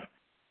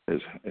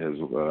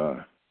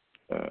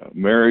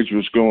marriage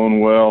was going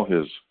well,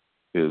 his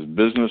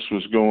business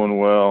was going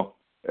well,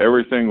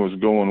 everything was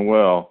going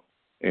well,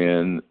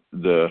 and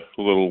the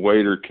little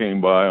waiter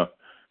came by,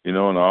 and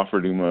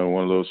offered him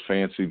one of those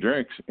fancy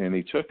drinks, and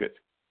he took it,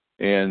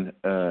 and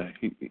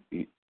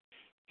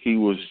he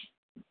was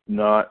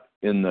not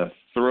in the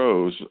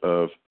throes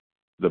of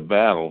the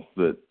battle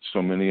that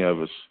so many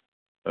of us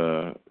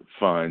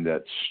find,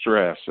 that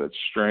stress, that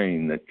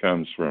strain that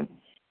comes from,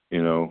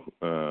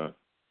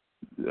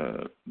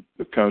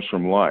 that comes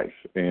from life,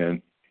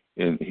 and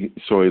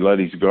so he let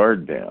his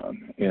guard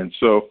down, and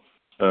so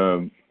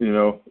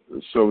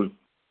so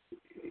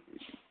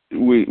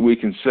we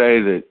can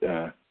say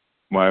that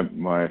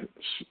my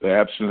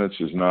abstinence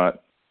is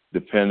not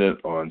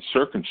dependent on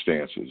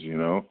circumstances,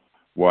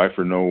 wife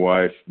or no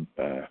wife,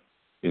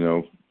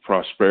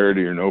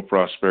 prosperity or no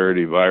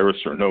prosperity,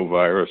 virus or no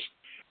virus,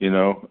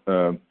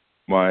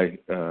 my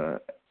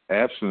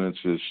abstinence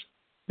is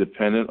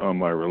dependent on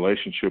my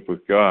relationship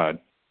with God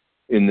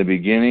in the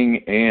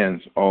beginning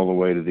and all the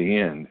way to the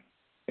end.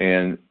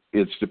 And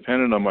it's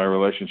dependent on my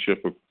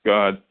relationship with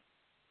God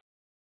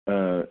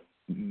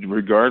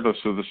regardless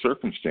of the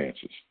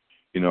circumstances.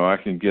 I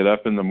can get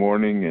up in the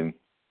morning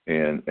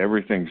and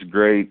everything's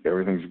great,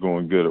 everything's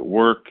going good at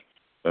work.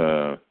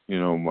 There's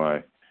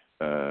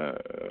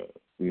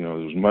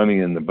money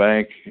in the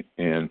bank,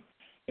 and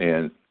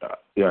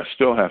I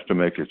still have to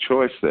make a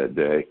choice that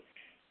day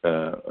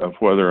of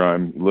whether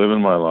I'm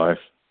living my life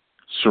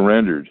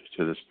surrendered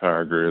to this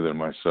power greater than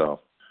myself,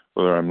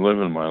 whether I'm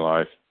living my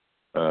life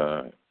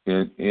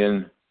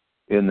in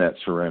that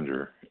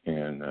surrender.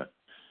 And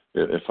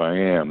if I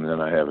am,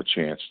 then I have a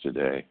chance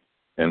today.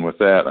 And with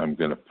that, I'm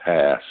going to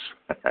pass.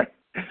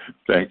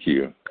 Thank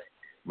you.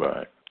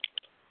 Bye.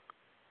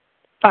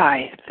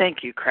 Bye. Thank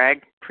you,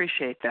 Craig.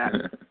 Appreciate that.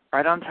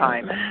 Right on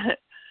time.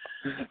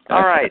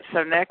 All right.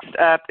 So next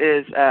up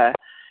is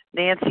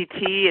Nancy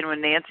T. And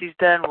when Nancy's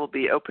done, we'll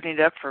be opening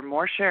it up for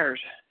more shares.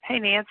 Hey,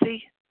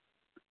 Nancy.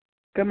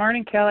 Good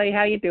morning, Kelly.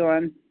 How you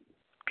doing?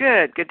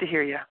 Good. Good to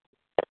hear you.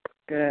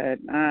 Good.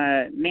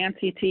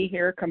 Nancy T.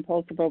 here,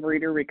 compulsive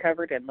overeater,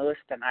 recovered in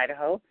Lewiston,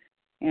 Idaho.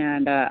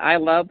 And I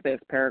love this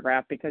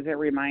paragraph because it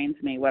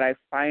reminds me what I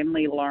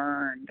finally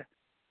learned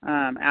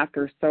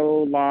after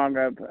so long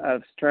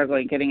of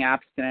struggling, getting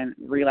abstinent,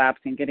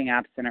 relapsing, getting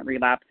abstinent,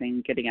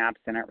 relapsing, getting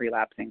abstinent,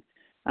 relapsing.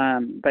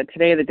 But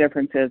today the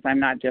difference is I'm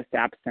not just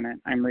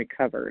abstinent, I'm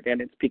recovered.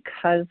 And it's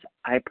because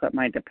I put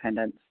my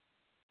dependence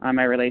on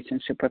my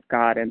relationship with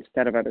God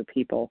instead of other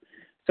people.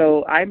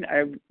 So I'm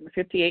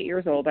 58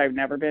 years old. I've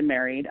never been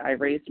married. I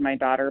raised my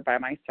daughter by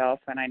myself,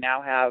 and I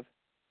now have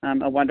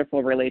a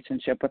wonderful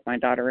relationship with my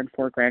daughter and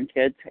 4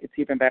 grandkids. It's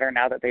even better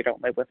now that they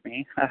don't live with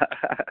me.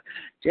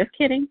 Just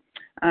kidding.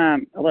 A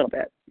little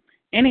bit.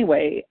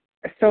 Anyway,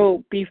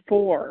 so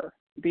before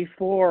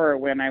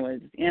when I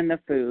was in the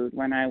food,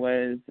 when I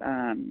was,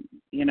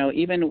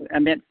 even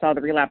amidst all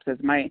the relapses,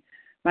 my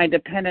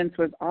dependence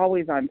was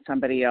always on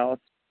somebody else.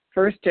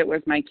 First, it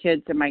was my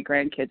kids and my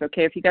grandkids.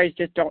 Okay, if you guys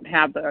just don't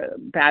have the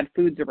bad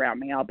foods around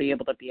me, I'll be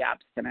able to be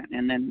abstinent,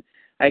 and then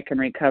I can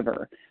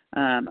recover.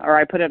 Or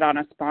I put it on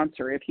a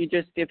sponsor. If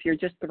you're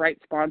just the right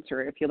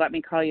sponsor, if you let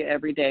me call you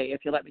every day,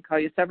 if you let me call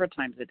you several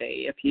times a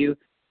day, if you,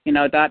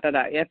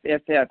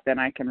 if, then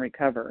I can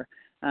recover.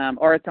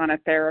 Or it's on a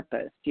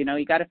therapist.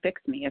 You got to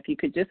fix me. If you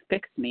could just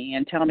fix me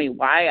and tell me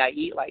why I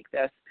eat like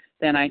this,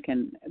 then I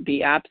can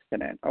be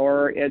abstinent.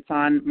 Or it's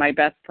on my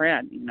best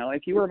friend.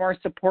 If you were more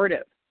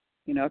supportive,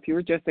 if you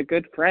were just a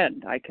good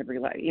friend, I could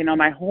relate.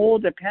 My whole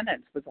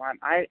dependence was on,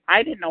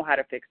 I didn't know how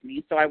to fix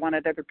me, so I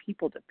wanted other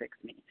people to fix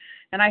me.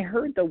 And I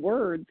heard the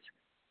words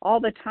all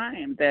the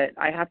time that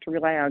I have to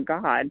rely on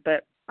God,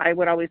 but I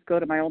would always go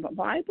to my own,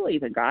 well, I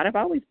believe in God. I've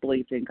always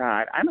believed in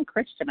God. I'm a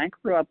Christian. I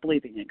grew up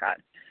believing in God.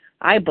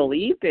 I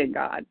believed in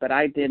God, but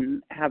I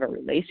didn't have a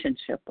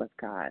relationship with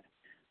God.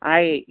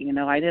 I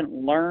didn't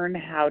learn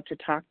how to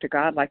talk to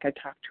God like I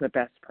talked to a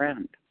best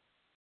friend.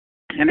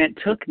 And it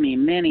took me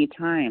many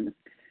times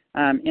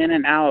in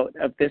and out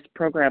of this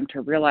program to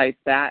realize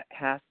that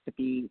has to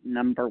be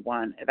number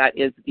one. That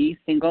is the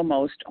single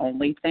most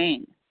only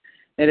thing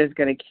that is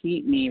going to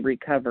keep me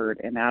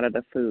recovered and out of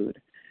the food.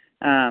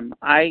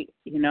 I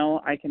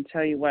can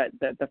tell you what,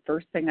 the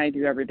first thing I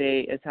do every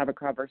day is have a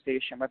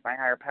conversation with my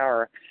higher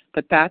power,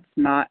 but that's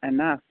not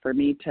enough for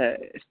me to,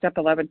 step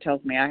 11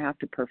 tells me I have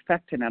to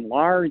perfect and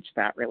enlarge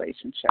that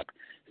relationship.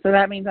 So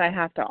that means I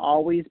have to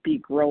always be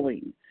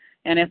growing.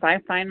 And if I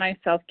find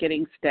myself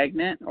getting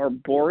stagnant or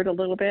bored a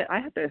little bit,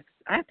 I have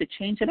to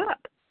change it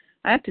up.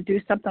 I have to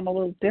do something a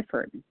little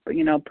different.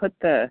 Put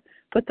the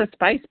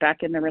spice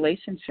back in the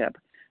relationship.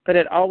 But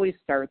it always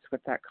starts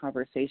with that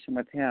conversation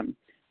with him.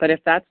 But if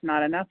that's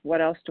not enough,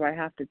 what else do I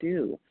have to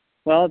do?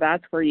 Well,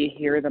 that's where you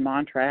hear the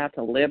mantra, I have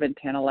to live in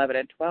 10, 11,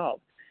 and 12.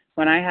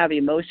 When I have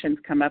emotions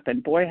come up,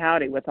 and boy,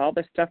 howdy, with all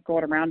this stuff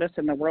going around us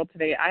in the world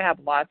today, I have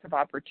lots of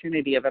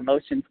opportunity of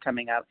emotions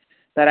coming up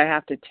that I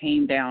have to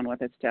tame down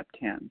with a step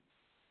 10.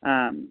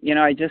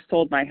 I just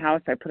sold my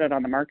house. I put it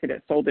on the market.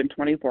 It sold in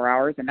 24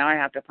 hours, and now I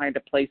have to find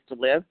a place to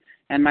live.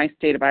 And my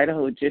state of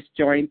Idaho just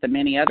joined the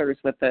many others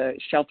with the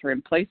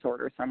shelter-in-place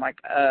order. So I'm like,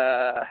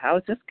 how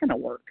is this going to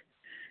work?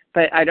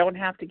 But I don't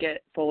have to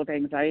get full of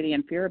anxiety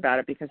and fear about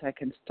it because I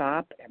can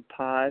stop and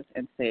pause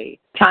and say,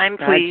 time,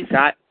 please.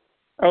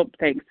 Oh,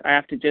 thanks. I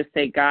have to just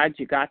say, God,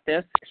 you got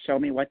this. Show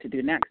me what to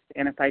do next.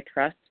 And if I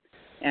trust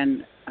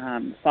and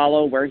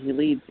follow where he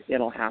leads,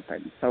 it'll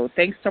happen. So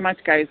thanks so much,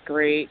 guys.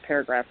 Great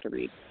paragraph to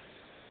read.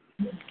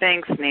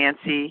 Thanks,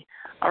 Nancy.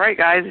 All right,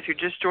 guys, if you're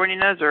just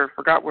joining us or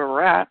forgot where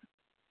we're at,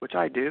 which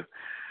I do,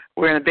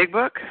 we're in the big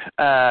book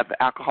of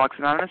Alcoholics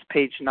Anonymous,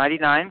 page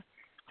 99.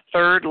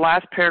 Third,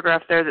 last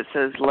paragraph there that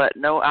says, let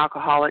no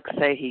alcoholic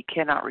say he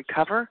cannot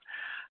recover.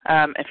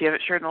 If you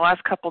haven't shared in the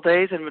last couple of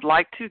days and would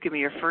like to, give me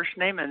your first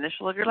name and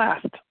initial of your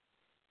last.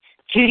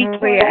 Judy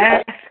K.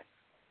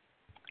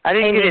 I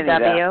didn't get any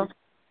W. of that.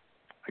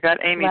 I got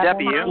Amy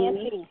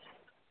W.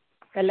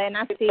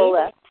 Elena C.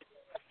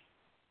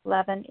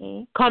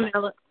 11E.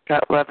 Carmela.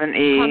 Got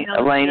 11E.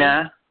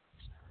 Elena.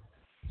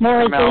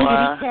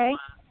 Carmela.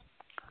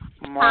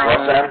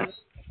 Maura.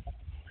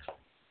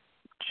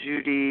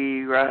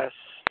 Judy, Russ.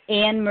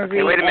 Anne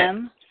Marie wait a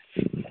M.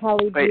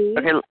 Wait,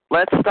 okay,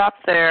 let's stop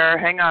there.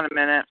 Hang on a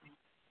minute.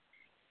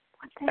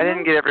 I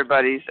didn't get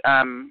everybody's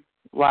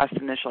last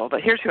initial,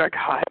 but here's who I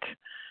got.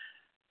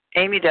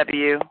 Amy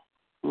W.,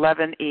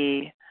 Levin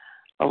E.,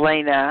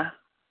 Elena,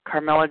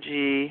 Carmela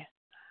G.,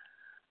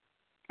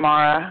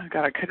 Mara,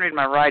 God, I couldn't read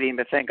my writing,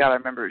 but thank God I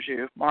remember it was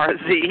you. Mara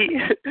Z,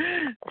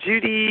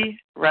 Judy,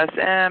 Russ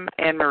M,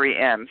 and Marie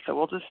M. So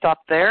we'll just stop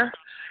there.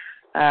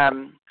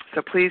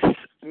 So please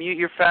mute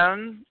your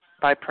phone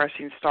by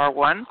pressing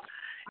 *1,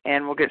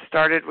 and we'll get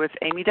started with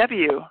Amy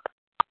W.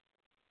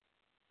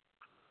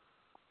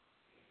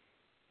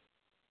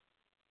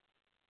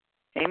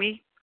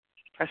 Amy,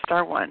 press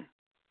 *1.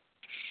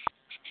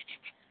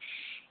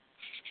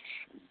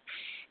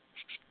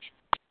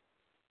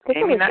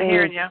 Amy, not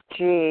hearing you.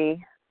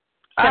 G.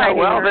 Oh,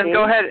 well, then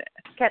go ahead.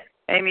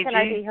 Amy Can G.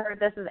 I be heard?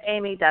 This is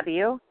Amy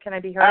W. Can I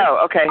be heard?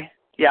 Oh, okay.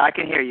 Yeah, I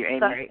can hear you, Amy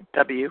Sorry.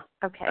 W.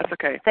 Okay. That's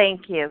okay.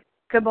 Thank you.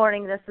 Good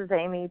morning. This is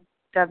Amy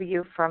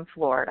W. from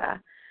Florida.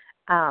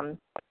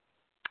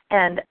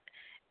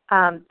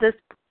 This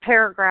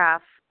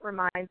paragraph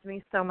reminds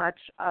me so much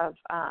of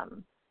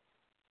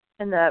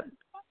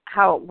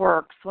how it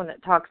works when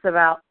it talks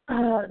about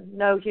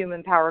no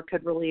human power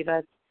could relieve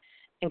us,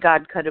 and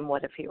God could and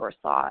would if he were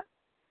sought.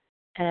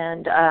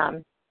 And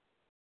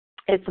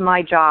it's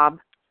my job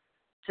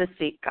to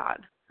seek God,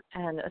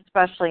 and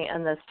especially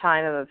in this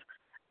time of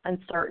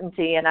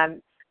uncertainty. And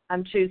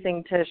I'm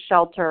choosing to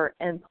shelter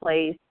in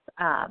place.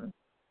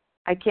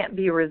 I can't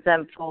be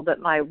resentful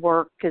that my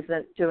work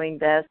isn't doing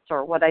this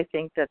or what I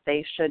think that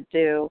they should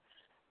do.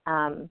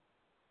 I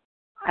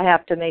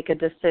have to make a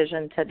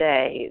decision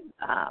today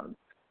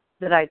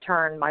that I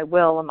turn my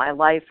will and my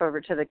life over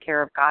to the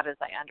care of God as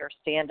I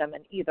understand him,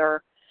 and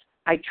either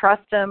I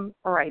trust him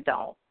or I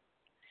don't.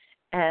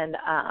 And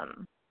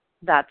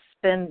that's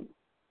been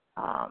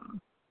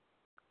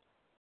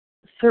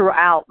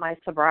throughout my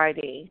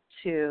sobriety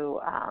to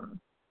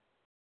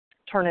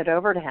turn it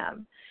over to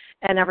him.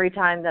 And every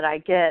time that I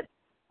get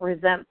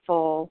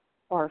resentful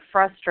or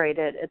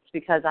frustrated, it's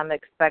because I'm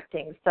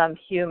expecting some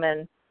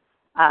human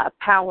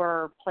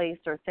power, place,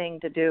 or thing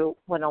to do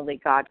when only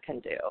God can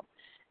do.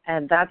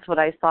 And that's what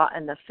I saw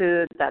in the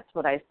food. That's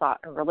what I saw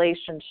in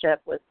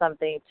relationship, was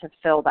something to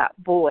fill that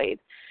void.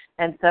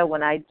 And so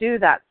when I do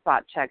that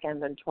spot check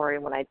inventory,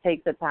 when I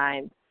take the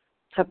time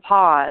to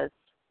pause,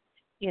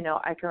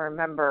 I can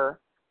remember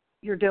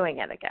you're doing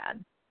it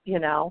again,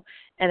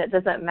 and it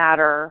doesn't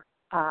matter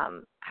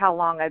how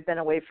long I've been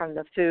away from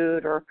the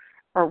food or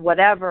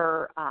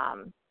whatever,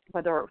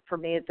 whether for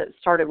me it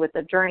started with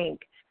a drink.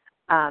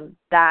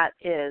 That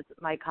is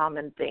my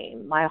common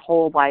theme. My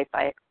whole life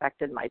I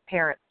expected my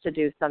parents to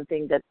do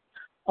something that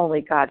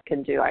only God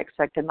can do. I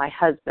expected my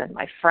husband,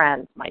 my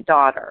friends, my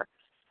daughter.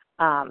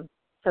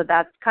 So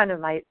that's kind of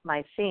my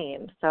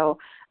theme. So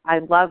I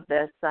love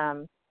this.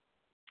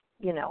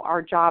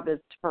 Our job is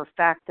to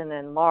perfect and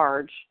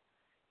enlarge,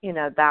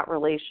 that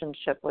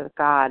relationship with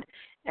God.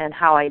 And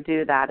how I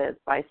do that is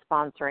by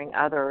sponsoring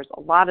others. A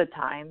lot of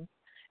times,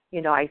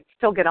 I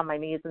still get on my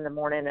knees in the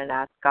morning and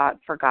ask God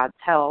for God's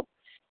help.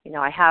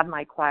 I have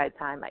my quiet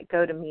time. I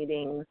go to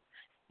meetings.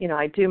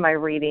 I do my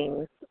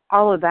readings,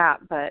 all of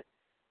that. But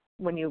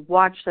when you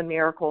watch the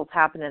miracles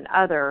happen in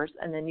others,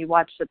 and then you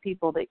watch the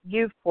people that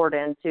you've poured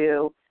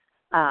into,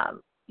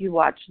 you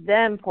watch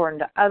them pour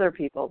into other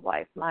people's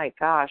life. My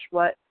gosh,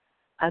 what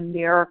a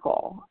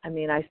miracle. I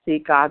mean, I see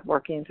God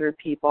working through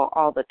people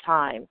all the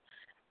time.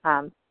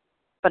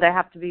 But I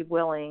have to be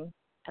willing,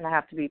 and I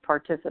have to be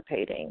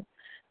participating.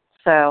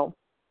 So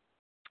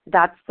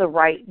that's the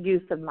right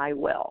use of my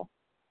will.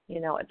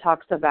 It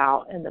talks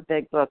about in the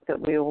big book that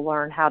we will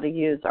learn how to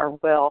use our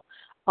will,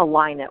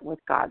 align it with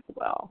God's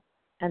will.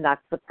 And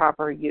that's the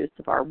proper use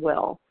of our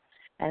will.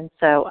 And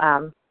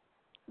so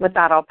with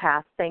that, I'll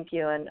pass. Thank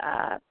you. And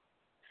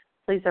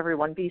please,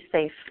 everyone, be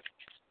safe.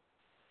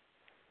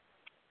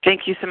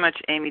 Thank you so much,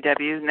 Amy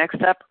W.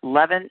 Next up,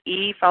 Levin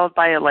E., followed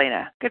by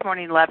Elena. Good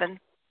morning, Levin.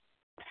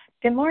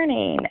 Good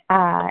morning,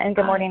 and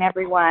good morning,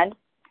 everyone.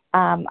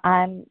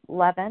 I'm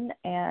Levin,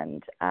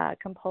 and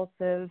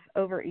compulsive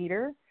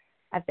overeater.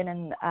 I've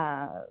been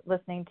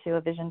listening to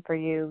A Vision for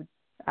You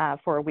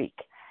for a week.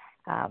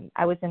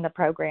 I was in the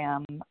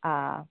program.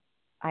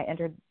 I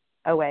entered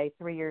OA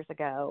 3 years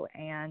ago,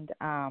 and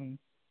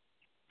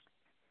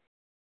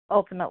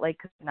ultimately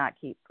could not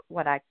keep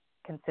what I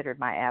considered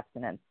my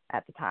abstinence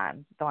at the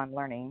time, though I'm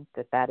learning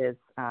that is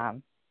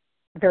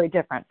very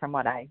different from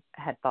what I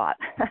had thought.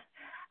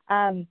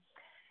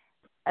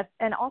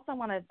 And also I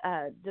want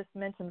to just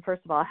mention,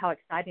 first of all, how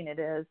exciting it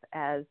is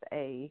as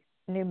a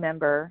new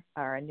member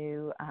or a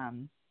new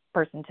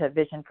person to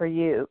Vision for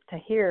You to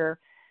hear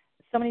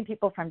so many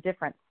people from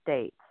different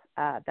states.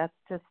 That's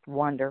just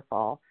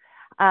wonderful.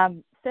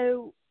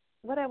 So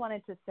what I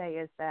wanted to say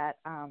is that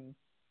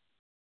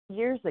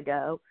years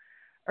ago,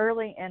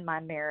 early in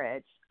my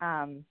marriage,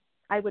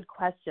 I would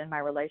question my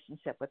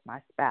relationship with my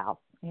spouse.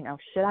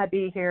 Should I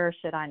be here?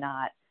 Should I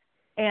not?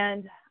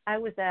 And I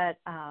was at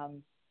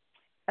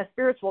a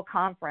spiritual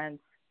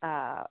conference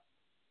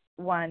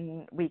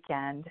one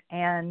weekend,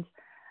 and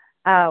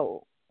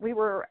we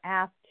were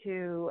asked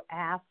to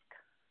ask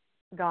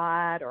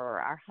God or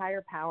our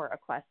higher power a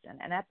question.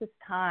 And at this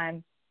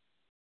time,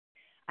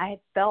 I had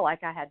felt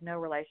like I had no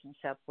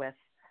relationship with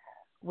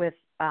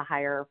a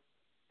higher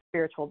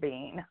spiritual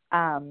being.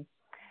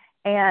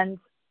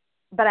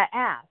 But I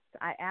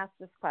asked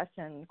this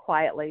question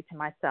quietly to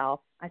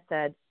myself. I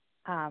said,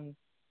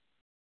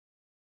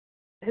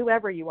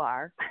 whoever you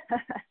are,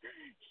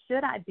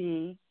 should I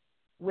be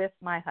with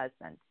my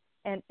husband?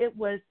 And it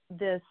was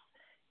this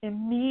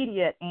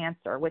immediate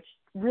answer, which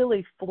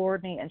really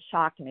floored me and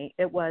shocked me.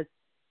 It was,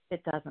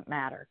 it doesn't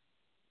matter.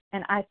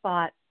 And I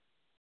thought,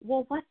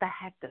 well, what the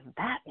heck does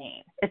that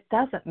mean? It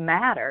doesn't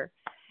matter.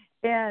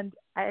 And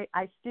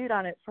I stewed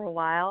on it for a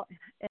while,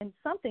 and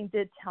something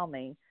did tell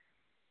me,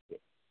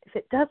 if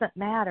it doesn't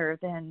matter,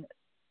 then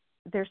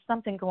there's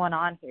something going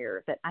on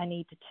here that I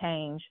need to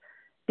change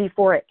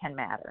before it can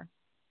matter.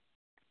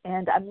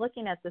 And I'm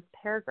looking at this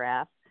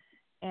paragraph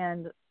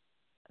and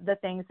the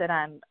things that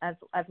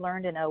I've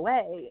learned in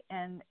OA,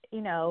 and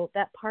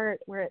that part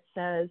where it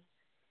says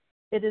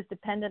it is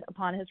dependent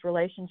upon his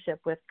relationship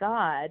with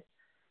God.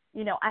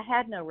 I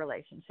had no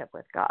relationship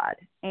with God,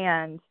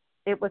 and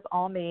it was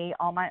all me,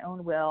 all my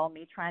own will,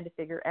 me trying to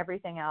figure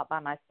everything out by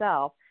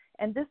myself.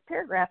 And this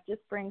paragraph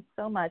just brings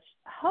so much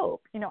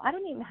hope. I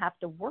don't even have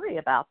to worry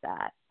about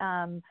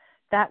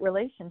that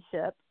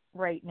relationship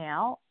right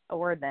now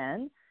or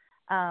then,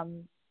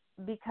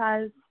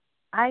 because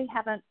I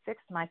haven't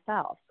fixed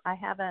myself. I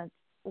haven't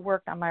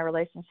worked on my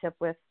relationship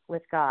with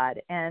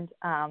God. And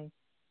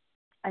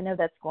I know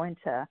that's going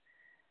to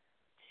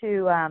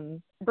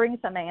bring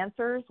some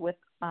answers with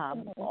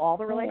all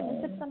the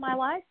relationships in my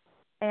life.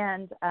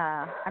 And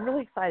I'm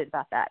really excited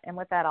about that. And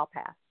with that, I'll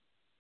pass.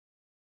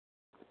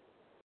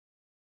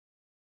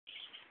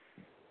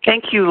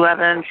 Thank you,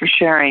 Levin, for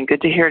sharing.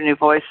 Good to hear a new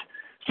voice.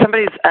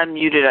 Somebody's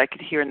unmuted. I could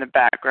hear in the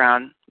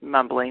background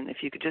mumbling. If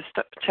you could just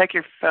check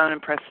your phone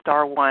and press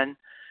 *1,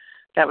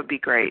 that would be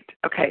great.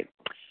 Okay.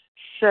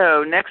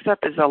 So next up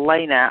is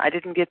Elena. I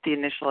didn't get the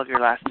initial of your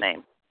last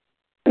name.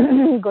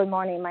 Good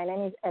morning. My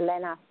name is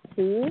Elena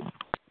C.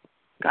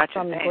 Gotcha.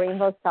 From thanks.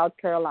 Greenville, South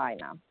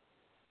Carolina.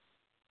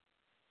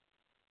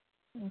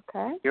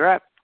 Okay. You're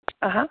up.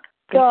 Uh-huh.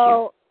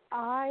 So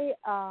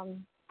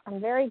I'm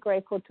very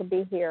grateful to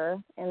be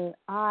here, and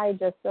I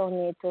just don't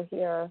need to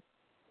hear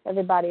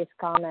everybody's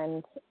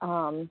comments.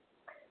 And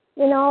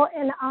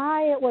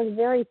I was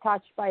very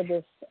touched by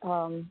this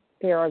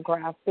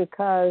paragraph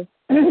because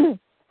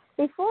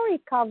before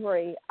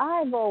recovery,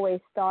 I've always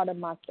thought of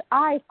myself,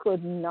 I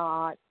could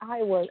not.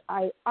 It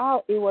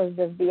was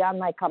just beyond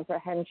my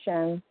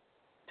comprehension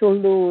to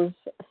lose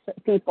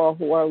people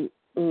who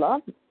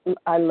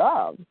I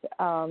loved.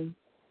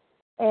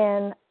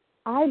 And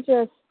I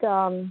just,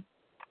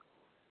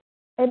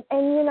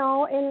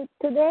 and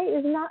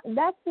today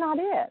that's not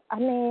it. I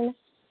mean,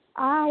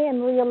 I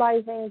am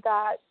realizing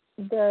that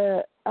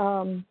the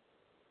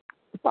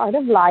part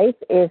of life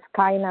is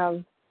kind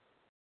of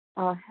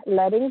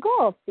letting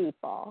go of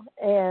people,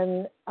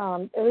 and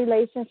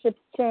relationships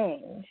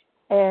change.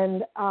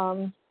 And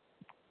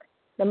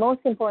the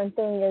most important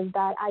thing is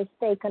that I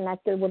stay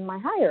connected with my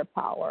higher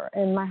power.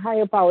 And my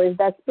higher power is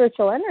that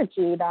spiritual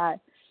energy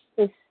that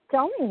is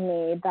telling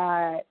me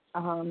that,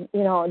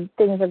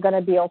 things are going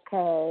to be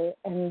okay.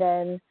 And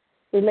then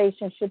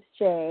relationships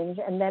change.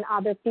 And then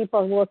other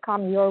people will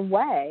come your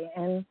way.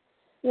 And,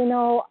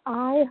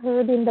 I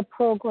heard in the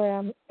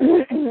program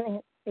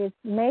is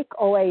make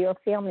OA your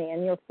family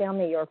and your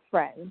family your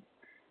friends.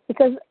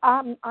 Because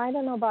I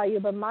don't know about you,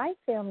 but my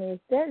families,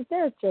 they're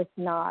just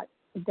not.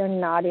 They're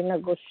not in a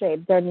good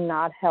shape. They're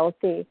not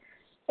healthy.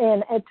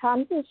 And at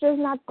times it's just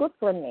not good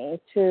for me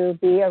to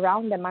be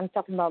around them. I'm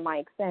talking about my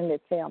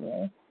extended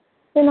family.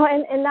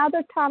 And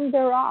other times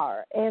there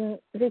are. And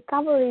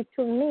recovery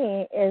to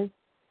me is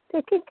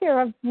taking care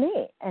of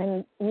me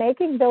and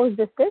making those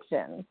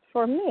decisions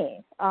for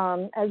me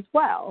as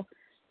well,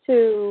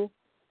 to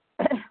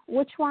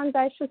which ones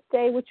I should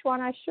stay, which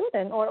one I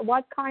shouldn't, or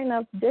what kind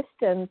of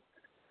distance,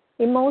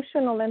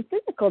 emotional and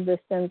physical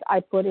distance I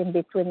put in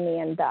between me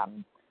and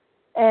them.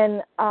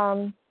 And,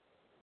 and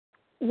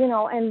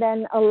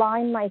then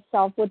align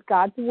myself with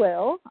God's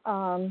will,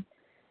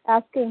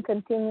 asking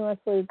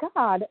continuously,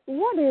 God,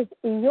 what is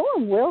your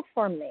will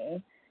for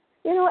me?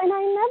 And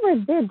I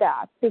never did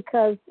that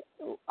because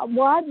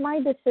what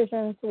my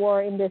decisions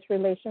were in this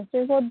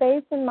relationship were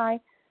based on my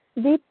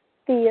deep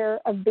fear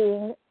of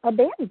being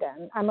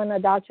abandoned. I'm an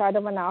adult child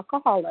of an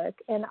alcoholic,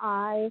 and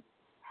I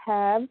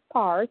have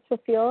parts who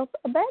feel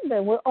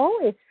abandoned. We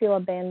always feel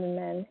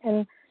abandonment,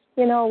 and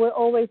we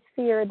always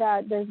fear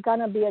that there's going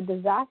to be a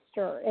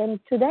disaster. And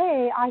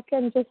today I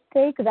can just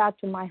take that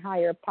to my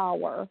higher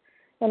power,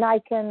 and I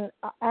can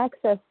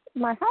access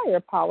my higher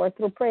power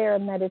through prayer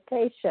and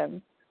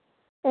meditation.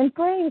 And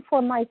praying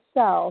for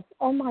myself,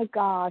 oh my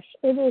gosh,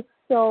 it is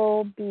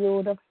so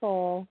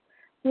beautiful.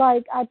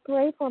 Like I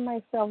pray for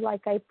myself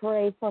like I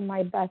pray for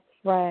my best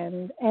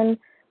friend. And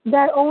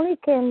that only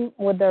came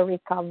with the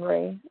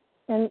recovery.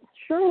 And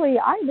surely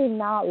I did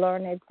not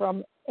learn it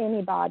from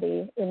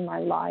anybody in my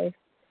life,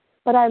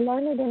 but I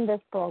learned it in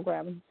this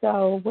program.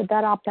 So with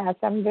that, I'll pass.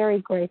 I'm very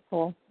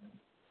grateful.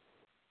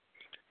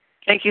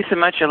 Thank you so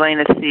much,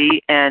 Elena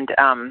C. And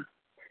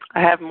I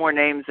have more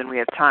names than we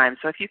have time,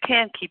 so if you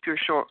can keep your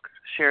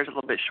shares a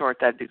little bit short,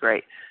 that'd be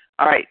great.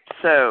 All right,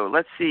 so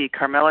let's see.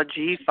 Carmela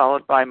G.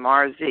 followed by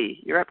Mara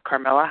Z. You're up,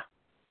 Carmela.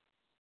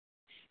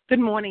 Good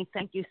morning.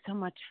 Thank you so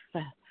much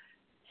for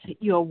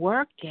your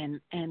work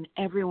and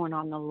everyone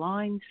on the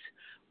line's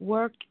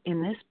work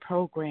in this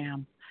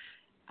program.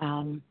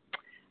 I'm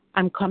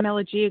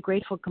Carmela G., a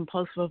grateful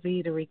compulsive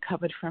overeater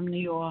recovered from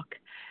New York.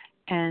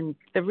 And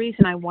the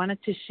reason I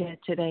wanted to share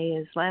today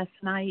is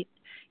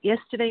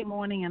yesterday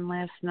morning and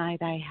last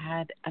night, I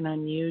had an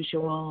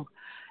unusual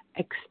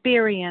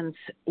experience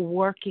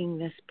working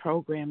this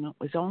program. It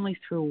was only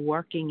through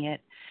working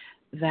it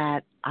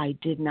that I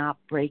did not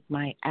break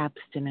my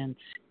abstinence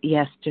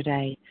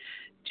yesterday.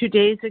 2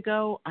 days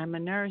ago, I'm a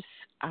nurse.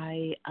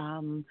 I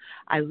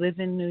live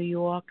in New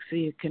York, so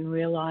you can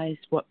realize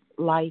what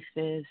life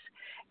is.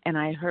 And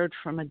I heard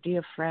from a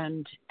dear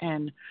friend,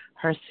 and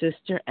her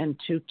sister and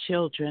 2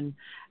 children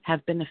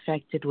have been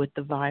affected with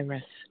the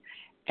virus.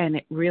 And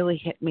it really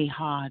hit me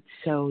hard.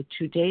 So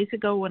 2 days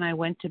ago when I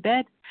went to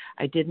bed,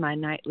 I did my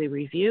nightly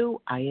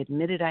review. I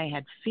admitted I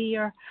had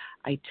fear.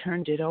 I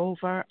turned it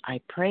over.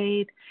 I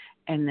prayed.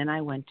 And then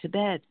I went to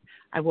bed.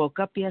 I woke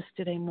up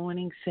yesterday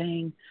morning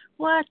saying,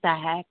 what the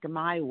heck am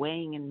I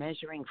weighing and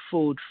measuring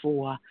food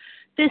for?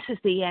 This is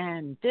the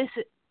end.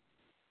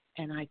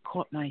 And I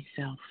caught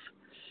myself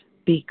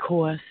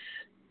because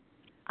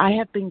I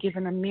have been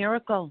given a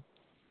miracle.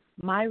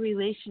 My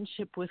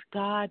relationship with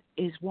God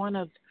is one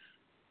of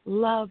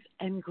love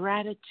and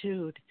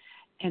gratitude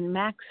and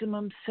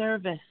maximum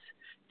service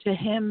to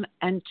Him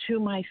and to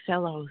my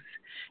fellows.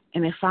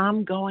 And if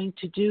I'm going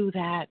to do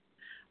that,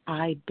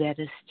 I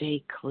better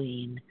stay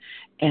clean.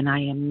 And I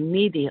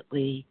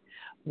immediately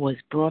was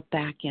brought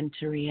back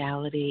into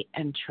reality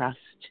and trust.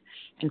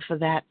 And for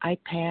that, I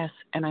pass,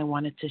 and I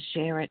wanted to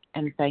share it.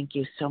 And thank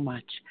you so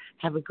much.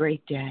 Have a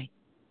great day.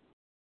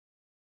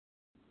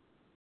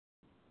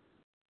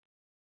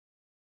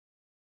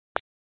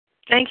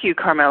 Thank you,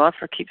 Carmela,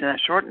 for keeping that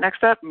short.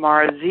 Next up,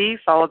 Mara Z,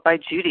 followed by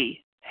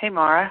Judy. Hey,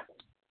 Mara.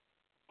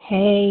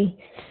 Hey.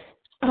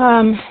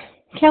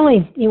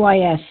 Kelly,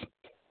 EYS,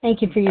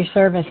 thank you for your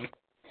service.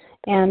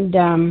 And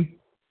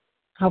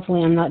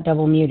hopefully I'm not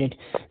double muted.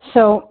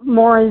 So,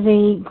 Mara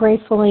Z,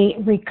 gratefully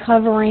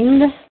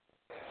recovering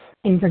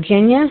in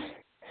Virginia.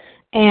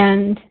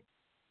 And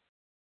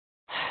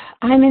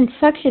I'm in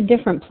such a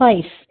different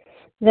place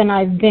than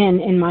I've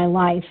been in my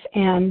life.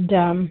 And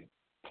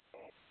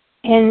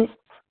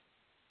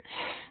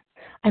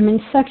I'm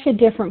in such a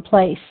different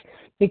place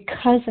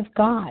because of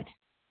God.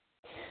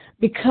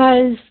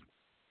 Because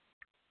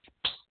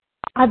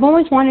I've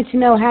always wanted to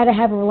know how to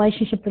have a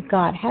relationship with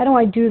God. How do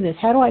I do this?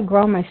 How do I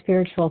grow my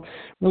spiritual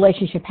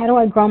relationship? How do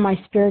I grow my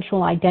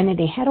spiritual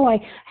identity? How do I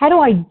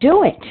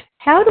do it?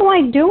 How do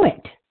I do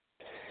it?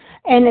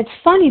 And it's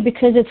funny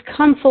because it's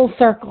come full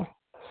circle.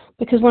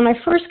 Because when I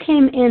first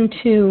came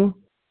into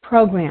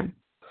program,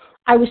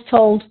 I was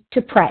told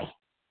to pray.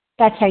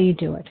 That's how you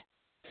do it.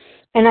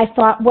 And I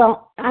thought,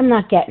 well, I'm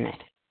not getting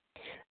it.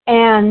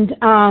 And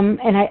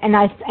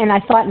I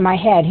thought in my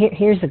head,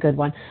 here's a good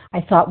one. I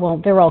thought, well,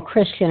 they're all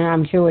Christian and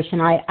I'm Jewish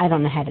and I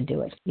don't know how to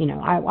do it. You know,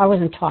 I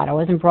wasn't taught. I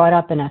wasn't brought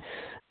up in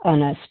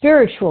a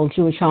spiritual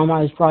Jewish home.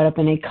 I was brought up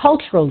in a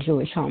cultural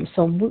Jewish home.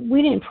 So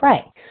we didn't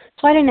pray.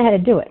 So I didn't know how to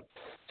do it.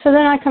 So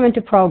then I come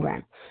into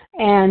program.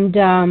 And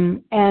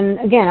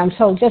again, I'm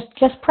told,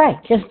 just pray,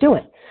 just do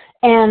it.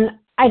 And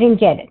I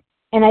didn't get it.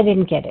 And I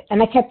didn't get it.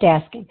 And I kept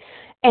asking.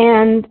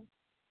 And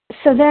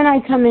so then I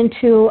come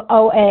into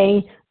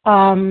OA,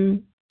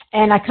 and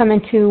I come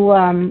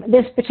into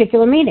this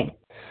particular meeting.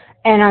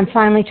 And I'm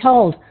finally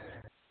told,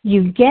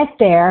 you get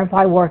there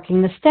by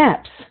working the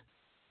steps.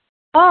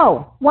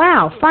 Oh,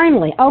 wow,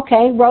 finally.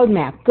 Okay,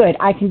 roadmap. Good,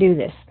 I can do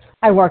this.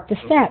 I work the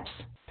steps.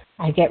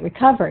 I get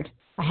recovered.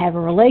 I have a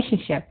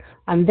relationship.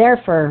 I'm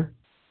there for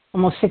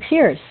almost 6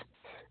 years.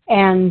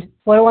 And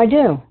what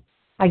do?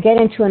 I get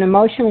into an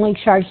emotionally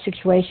charged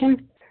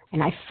situation,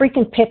 and I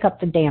freaking pick up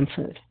the damn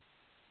food.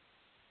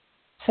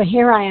 So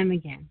here I am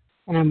again,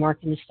 and I'm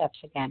working the steps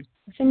again.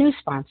 It's a new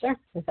sponsor,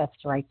 because that's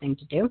the right thing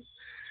to do.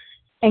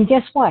 And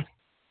guess what?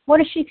 What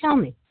does she tell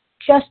me?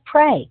 Just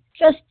pray.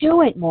 Just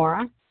do it,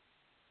 Maura.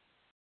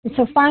 And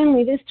so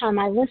finally this time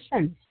I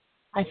listened.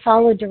 I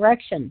followed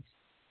directions.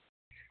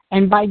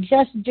 And by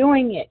just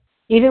doing it,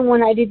 even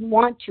when I didn't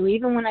want to,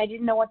 even when I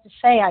didn't know what to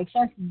say, I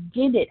just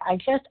did it. I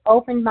just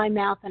opened my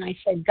mouth and I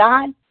said,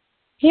 God,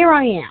 here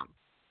I am.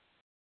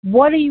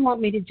 What do you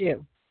want me to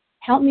do?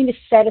 Help me to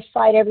set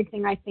aside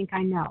everything I think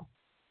I know.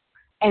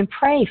 And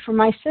pray for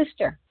my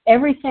sister.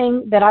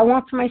 Everything that I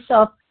want for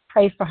myself,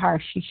 pray for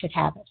her. She should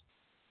have it.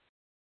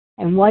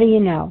 And what do you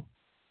know?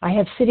 I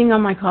have sitting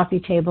on my coffee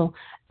table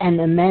an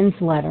amends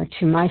letter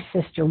to my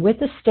sister with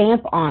a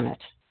stamp on it,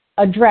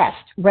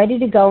 addressed, ready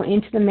to go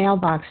into the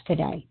mailbox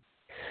today.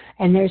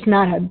 And there's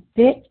not a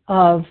bit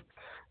of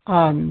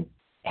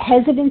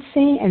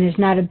hesitancy, and there's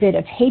not a bit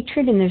of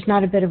hatred, and there's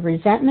not a bit of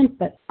resentment,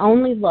 but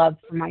only love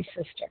for my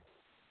sister.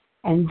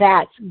 And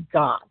that's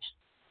God.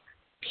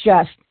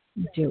 Just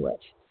do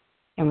it.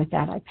 And with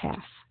that, I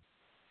pass.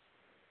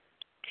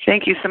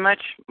 Thank you so much,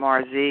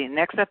 Marzi.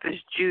 Next up is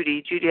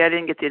Judy. Judy, I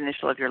didn't get the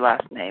initial of your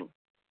last name.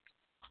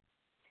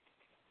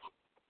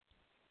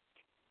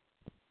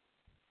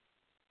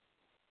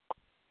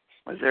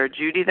 Was there a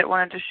Judy that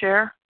wanted to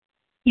share?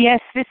 Yes,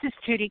 this is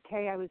Judy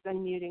K. I was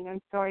unmuting.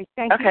 I'm sorry.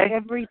 Thank you,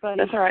 everybody.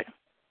 That's all right.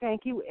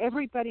 Thank you,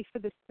 everybody, for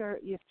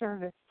your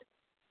service.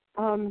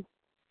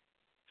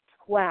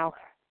 Wow.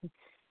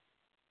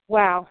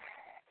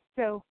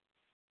 So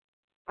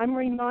I'm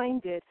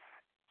reminded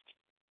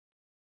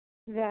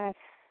that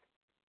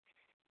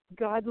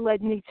God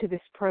led me to this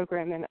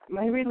program, and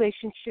my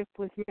relationship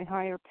with my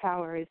higher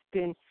power has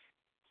been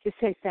to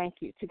say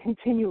thank you, to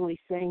continually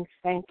saying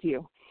thank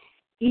you,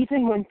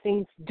 even when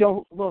things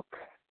don't look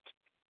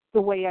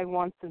the way I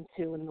want them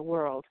to in the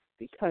world,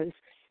 because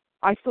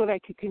I thought I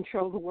could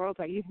control the world.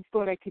 I even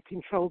thought I could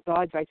control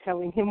God by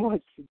telling him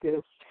what to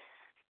do.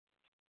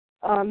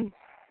 And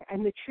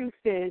the truth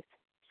is,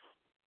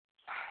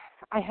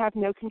 I have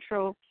no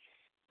control.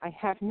 I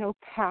have no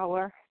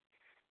power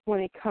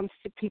when it comes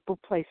to people,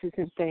 places,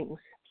 and things.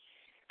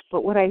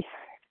 But what I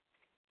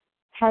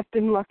have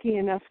been lucky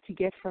enough to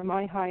get from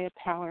my higher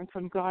power and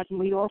from God, and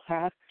we all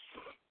have,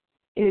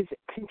 is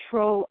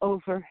control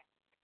over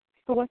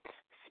thoughts,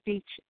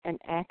 speech, and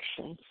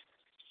actions.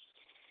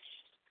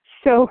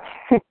 So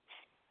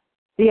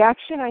the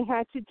action I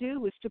had to do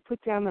was to put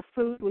down the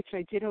food, which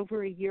I did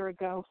over a year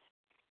ago.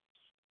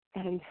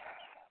 And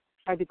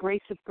by the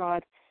grace of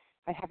God,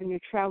 I have a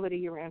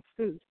neutrality around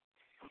food.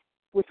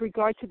 With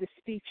regard to the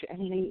speech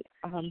and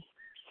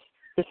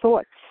the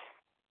thoughts,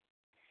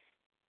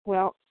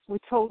 well, we're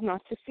told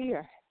not to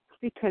fear,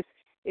 because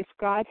if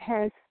God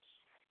has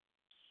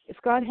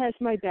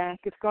my back,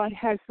 if God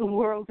has the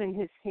world in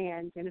his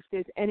hands, and if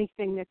there's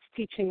anything that's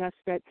teaching us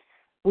that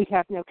we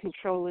have no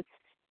control, it's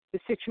the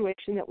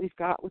situation that we've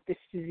got with this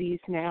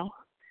disease now.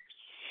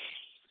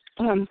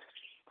 I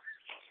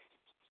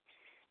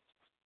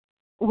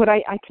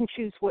can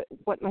choose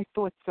what my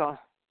thoughts are.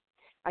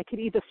 I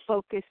could either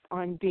focus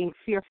on being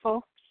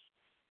fearful,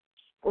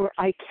 or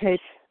I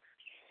could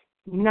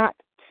not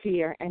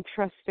fear and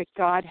trust that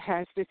God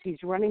has this.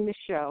 He's running the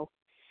show.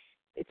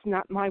 It's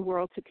not my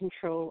world to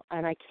control,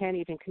 and I can't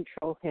even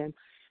control him.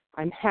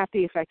 I'm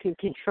happy if I can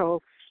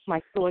control my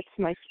thoughts,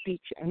 my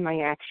speech, and my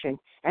action,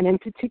 and in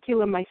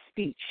particular my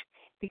speech,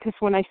 because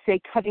when I say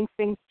cutting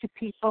things to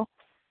people,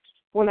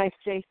 when I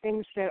say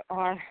things that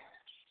are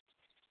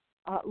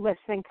less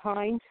than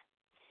kind,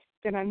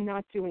 then I'm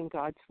not doing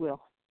God's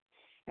will.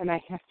 And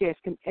I have to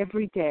ask him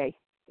every day,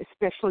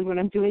 especially when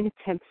I'm doing the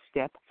 10th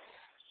step,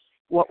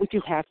 what would you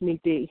have me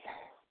be?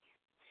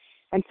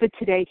 And for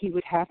today, he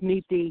would have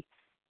me be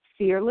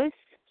fearless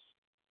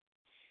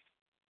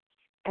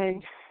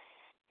and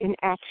in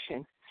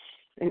action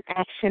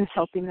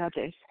helping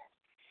others.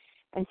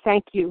 And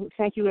thank you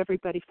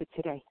everybody for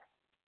today.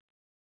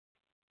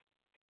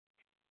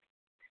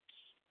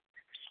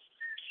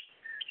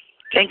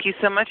 Thank you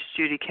so much,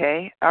 Judy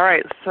K. All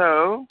right,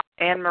 so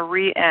Anne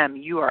Marie M.,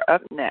 you are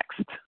up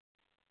next.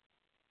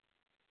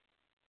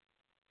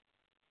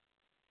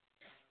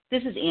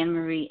 This is Anne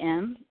Marie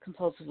M.,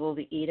 compulsive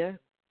overeater,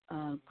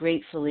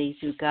 gratefully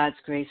through God's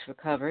grace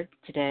recovered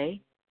today.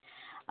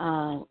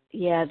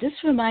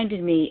 This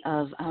reminded me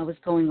of, I was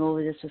going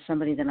over this with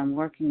somebody that I'm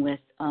working with.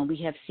 We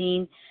have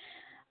seen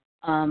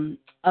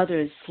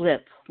others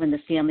slip when the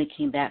family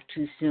came back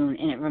too soon,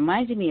 and it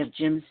reminded me of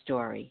Jim's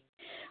story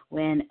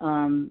when,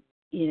 on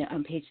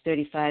page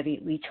 35,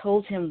 we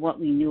told him what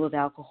we knew of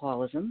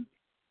alcoholism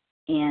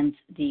and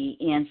the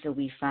answer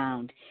we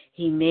found.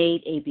 He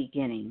made a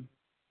beginning.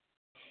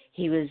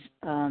 He was,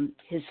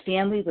 his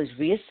family was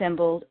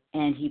reassembled,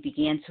 and he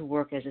began to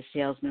work as a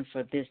salesman for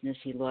a business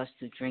he lost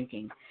through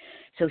drinking.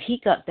 So he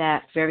got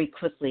back very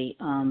quickly,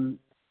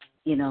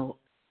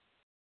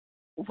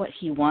 what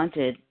he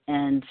wanted,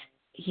 and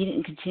he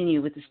didn't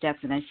continue with the steps,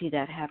 and I see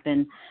that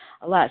happen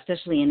a lot,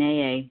 especially in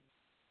AA.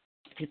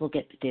 People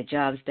get their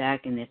jobs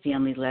back, and their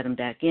families let them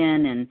back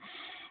in,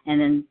 and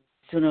then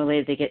sooner or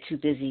later they get too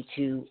busy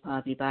to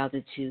be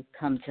bothered to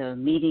come to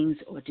meetings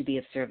or to be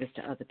of service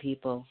to other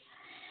people.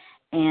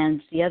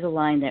 And the other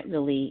line that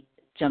really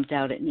jumped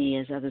out at me,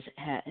 as others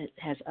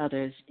has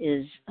others,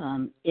 is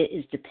it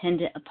is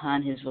dependent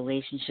upon his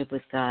relationship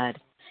with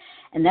God.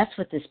 And that's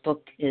what this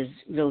book is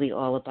really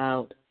all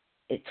about.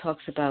 It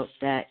talks about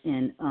that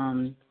in,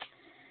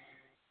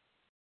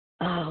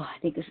 I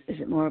think, is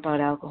it more about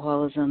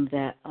alcoholism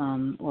that,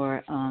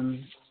 or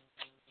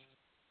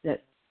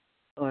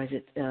is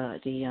it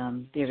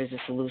there is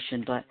a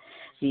solution? But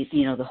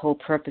the whole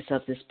purpose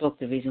of this book,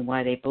 the reason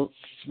why they both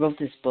wrote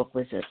this book,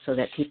 was so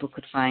that people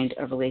could find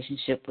a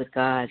relationship with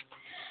God.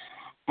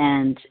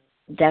 And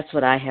that's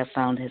what I have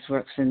found has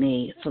worked for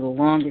me. For the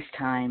longest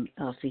time,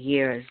 for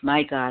years,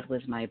 my God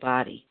was my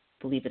body.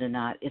 Believe it or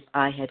not, if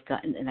I had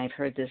gotten, and I've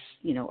heard this,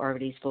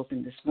 already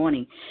spoken this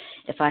morning,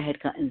 if I had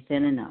gotten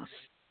thin enough,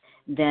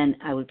 then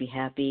I would be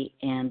happy,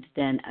 and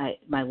then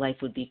my life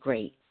would be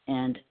great,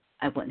 and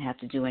I wouldn't have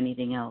to do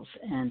anything else,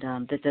 and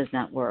that does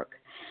not work.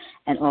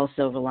 And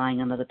also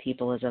relying on other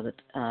people, as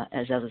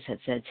others had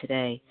said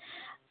today.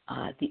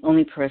 the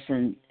only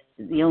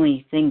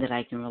thing that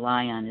I can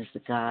rely on is the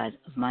God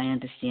of my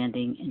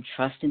understanding, and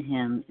trust in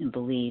him and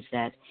believe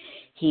that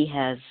he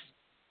has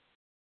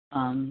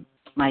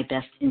my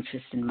best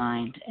interest in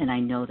mind, and I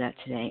know that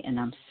today, and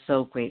I'm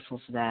so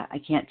grateful for that. I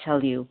can't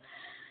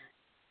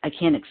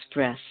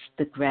express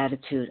the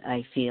gratitude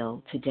I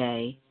feel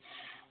today,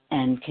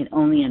 and can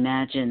only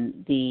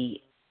imagine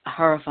the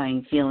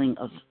horrifying feeling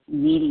of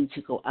needing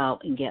to go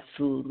out and get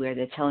food where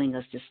they're telling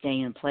us to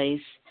stay in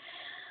place.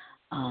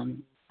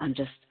 I'm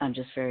just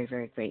very,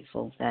 very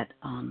grateful that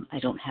I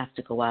don't have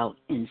to go out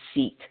and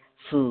seek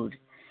food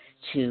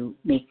to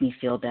make me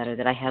feel better,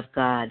 that I have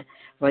God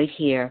right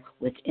here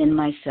within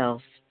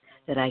myself,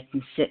 that I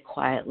can sit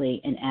quietly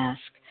and ask,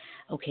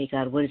 okay,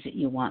 God, what is it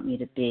you want me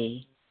to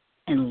be?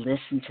 And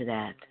listen to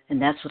that.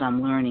 And that's what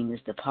I'm learning, is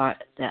the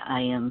part that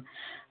I am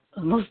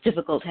the most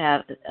difficult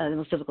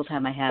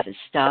time I have is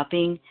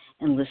stopping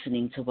and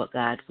listening to what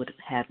God would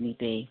have me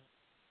be.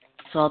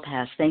 So I'll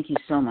pass. Thank you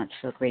so much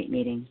for a great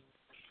meeting.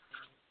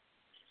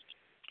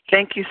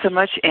 Thank you so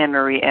much, Anne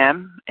Marie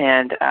M.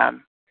 And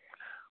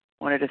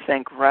wanted to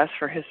thank Russ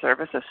for his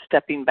service of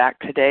stepping back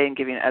today and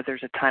giving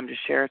others a time to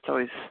share. It's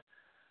always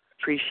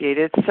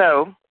appreciated.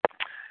 So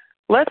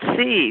let's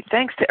see.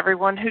 Thanks to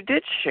everyone who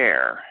did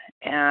share.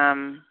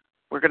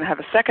 We're going to have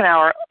a second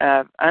hour,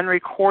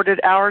 unrecorded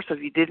hour, so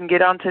if you didn't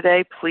get on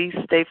today, please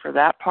stay for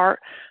that part.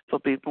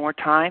 There'll be more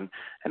time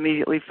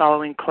immediately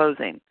following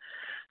closing.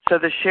 So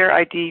the share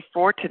ID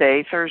for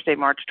today, Thursday,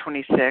 March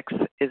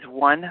 26th, is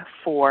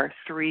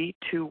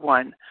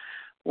 14321.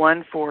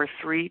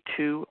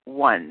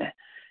 14321.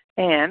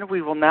 And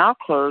we will now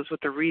close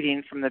with a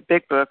reading from the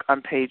Big Book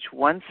on page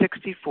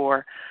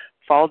 164,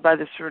 followed by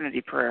the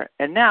Serenity Prayer.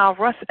 And now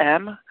Russ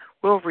M.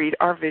 will read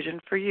our vision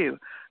for you.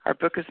 Our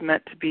book is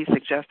meant to be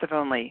suggestive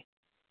only.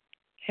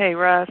 Hey,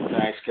 Russ.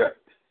 Thanks, Kat.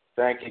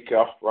 Thank you,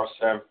 Cal. Russ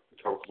M.,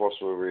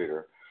 compulsive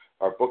reader.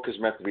 Our book is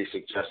meant to be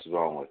suggestive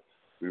only.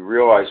 We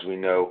realize we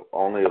know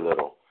only a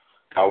little.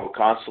 God will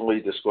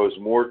constantly disclose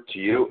more to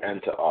you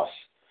and to us.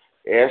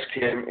 Ask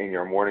him in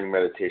your morning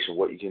meditation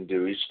what you can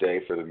do each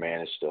day for the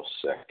man is still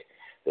sick.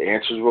 The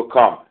answers will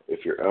come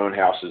if your own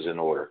house is in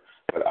order.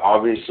 But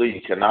obviously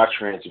you cannot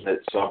transmit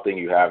something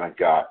you haven't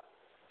got.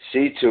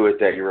 See to it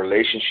that your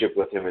relationship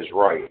with him is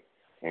right,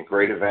 and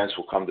great events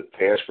will come to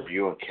pass for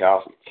you and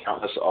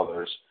countless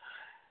others.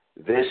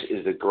 This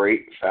is the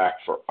great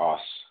fact for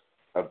us.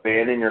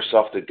 Abandon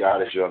yourself to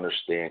God as you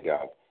understand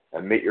God.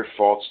 Admit your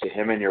faults to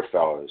him and your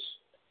fellows.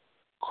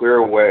 Clear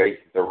away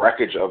the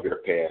wreckage of your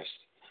past.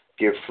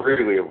 Give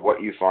freely of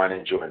what you find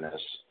in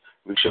joyness.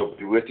 We shall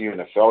be with you in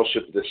the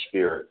fellowship of the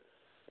Spirit,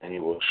 and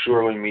you will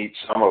surely meet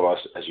some of us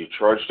as you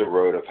trudge the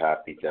road of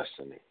happy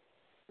destiny.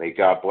 May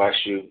God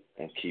bless you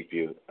and keep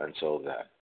you until then.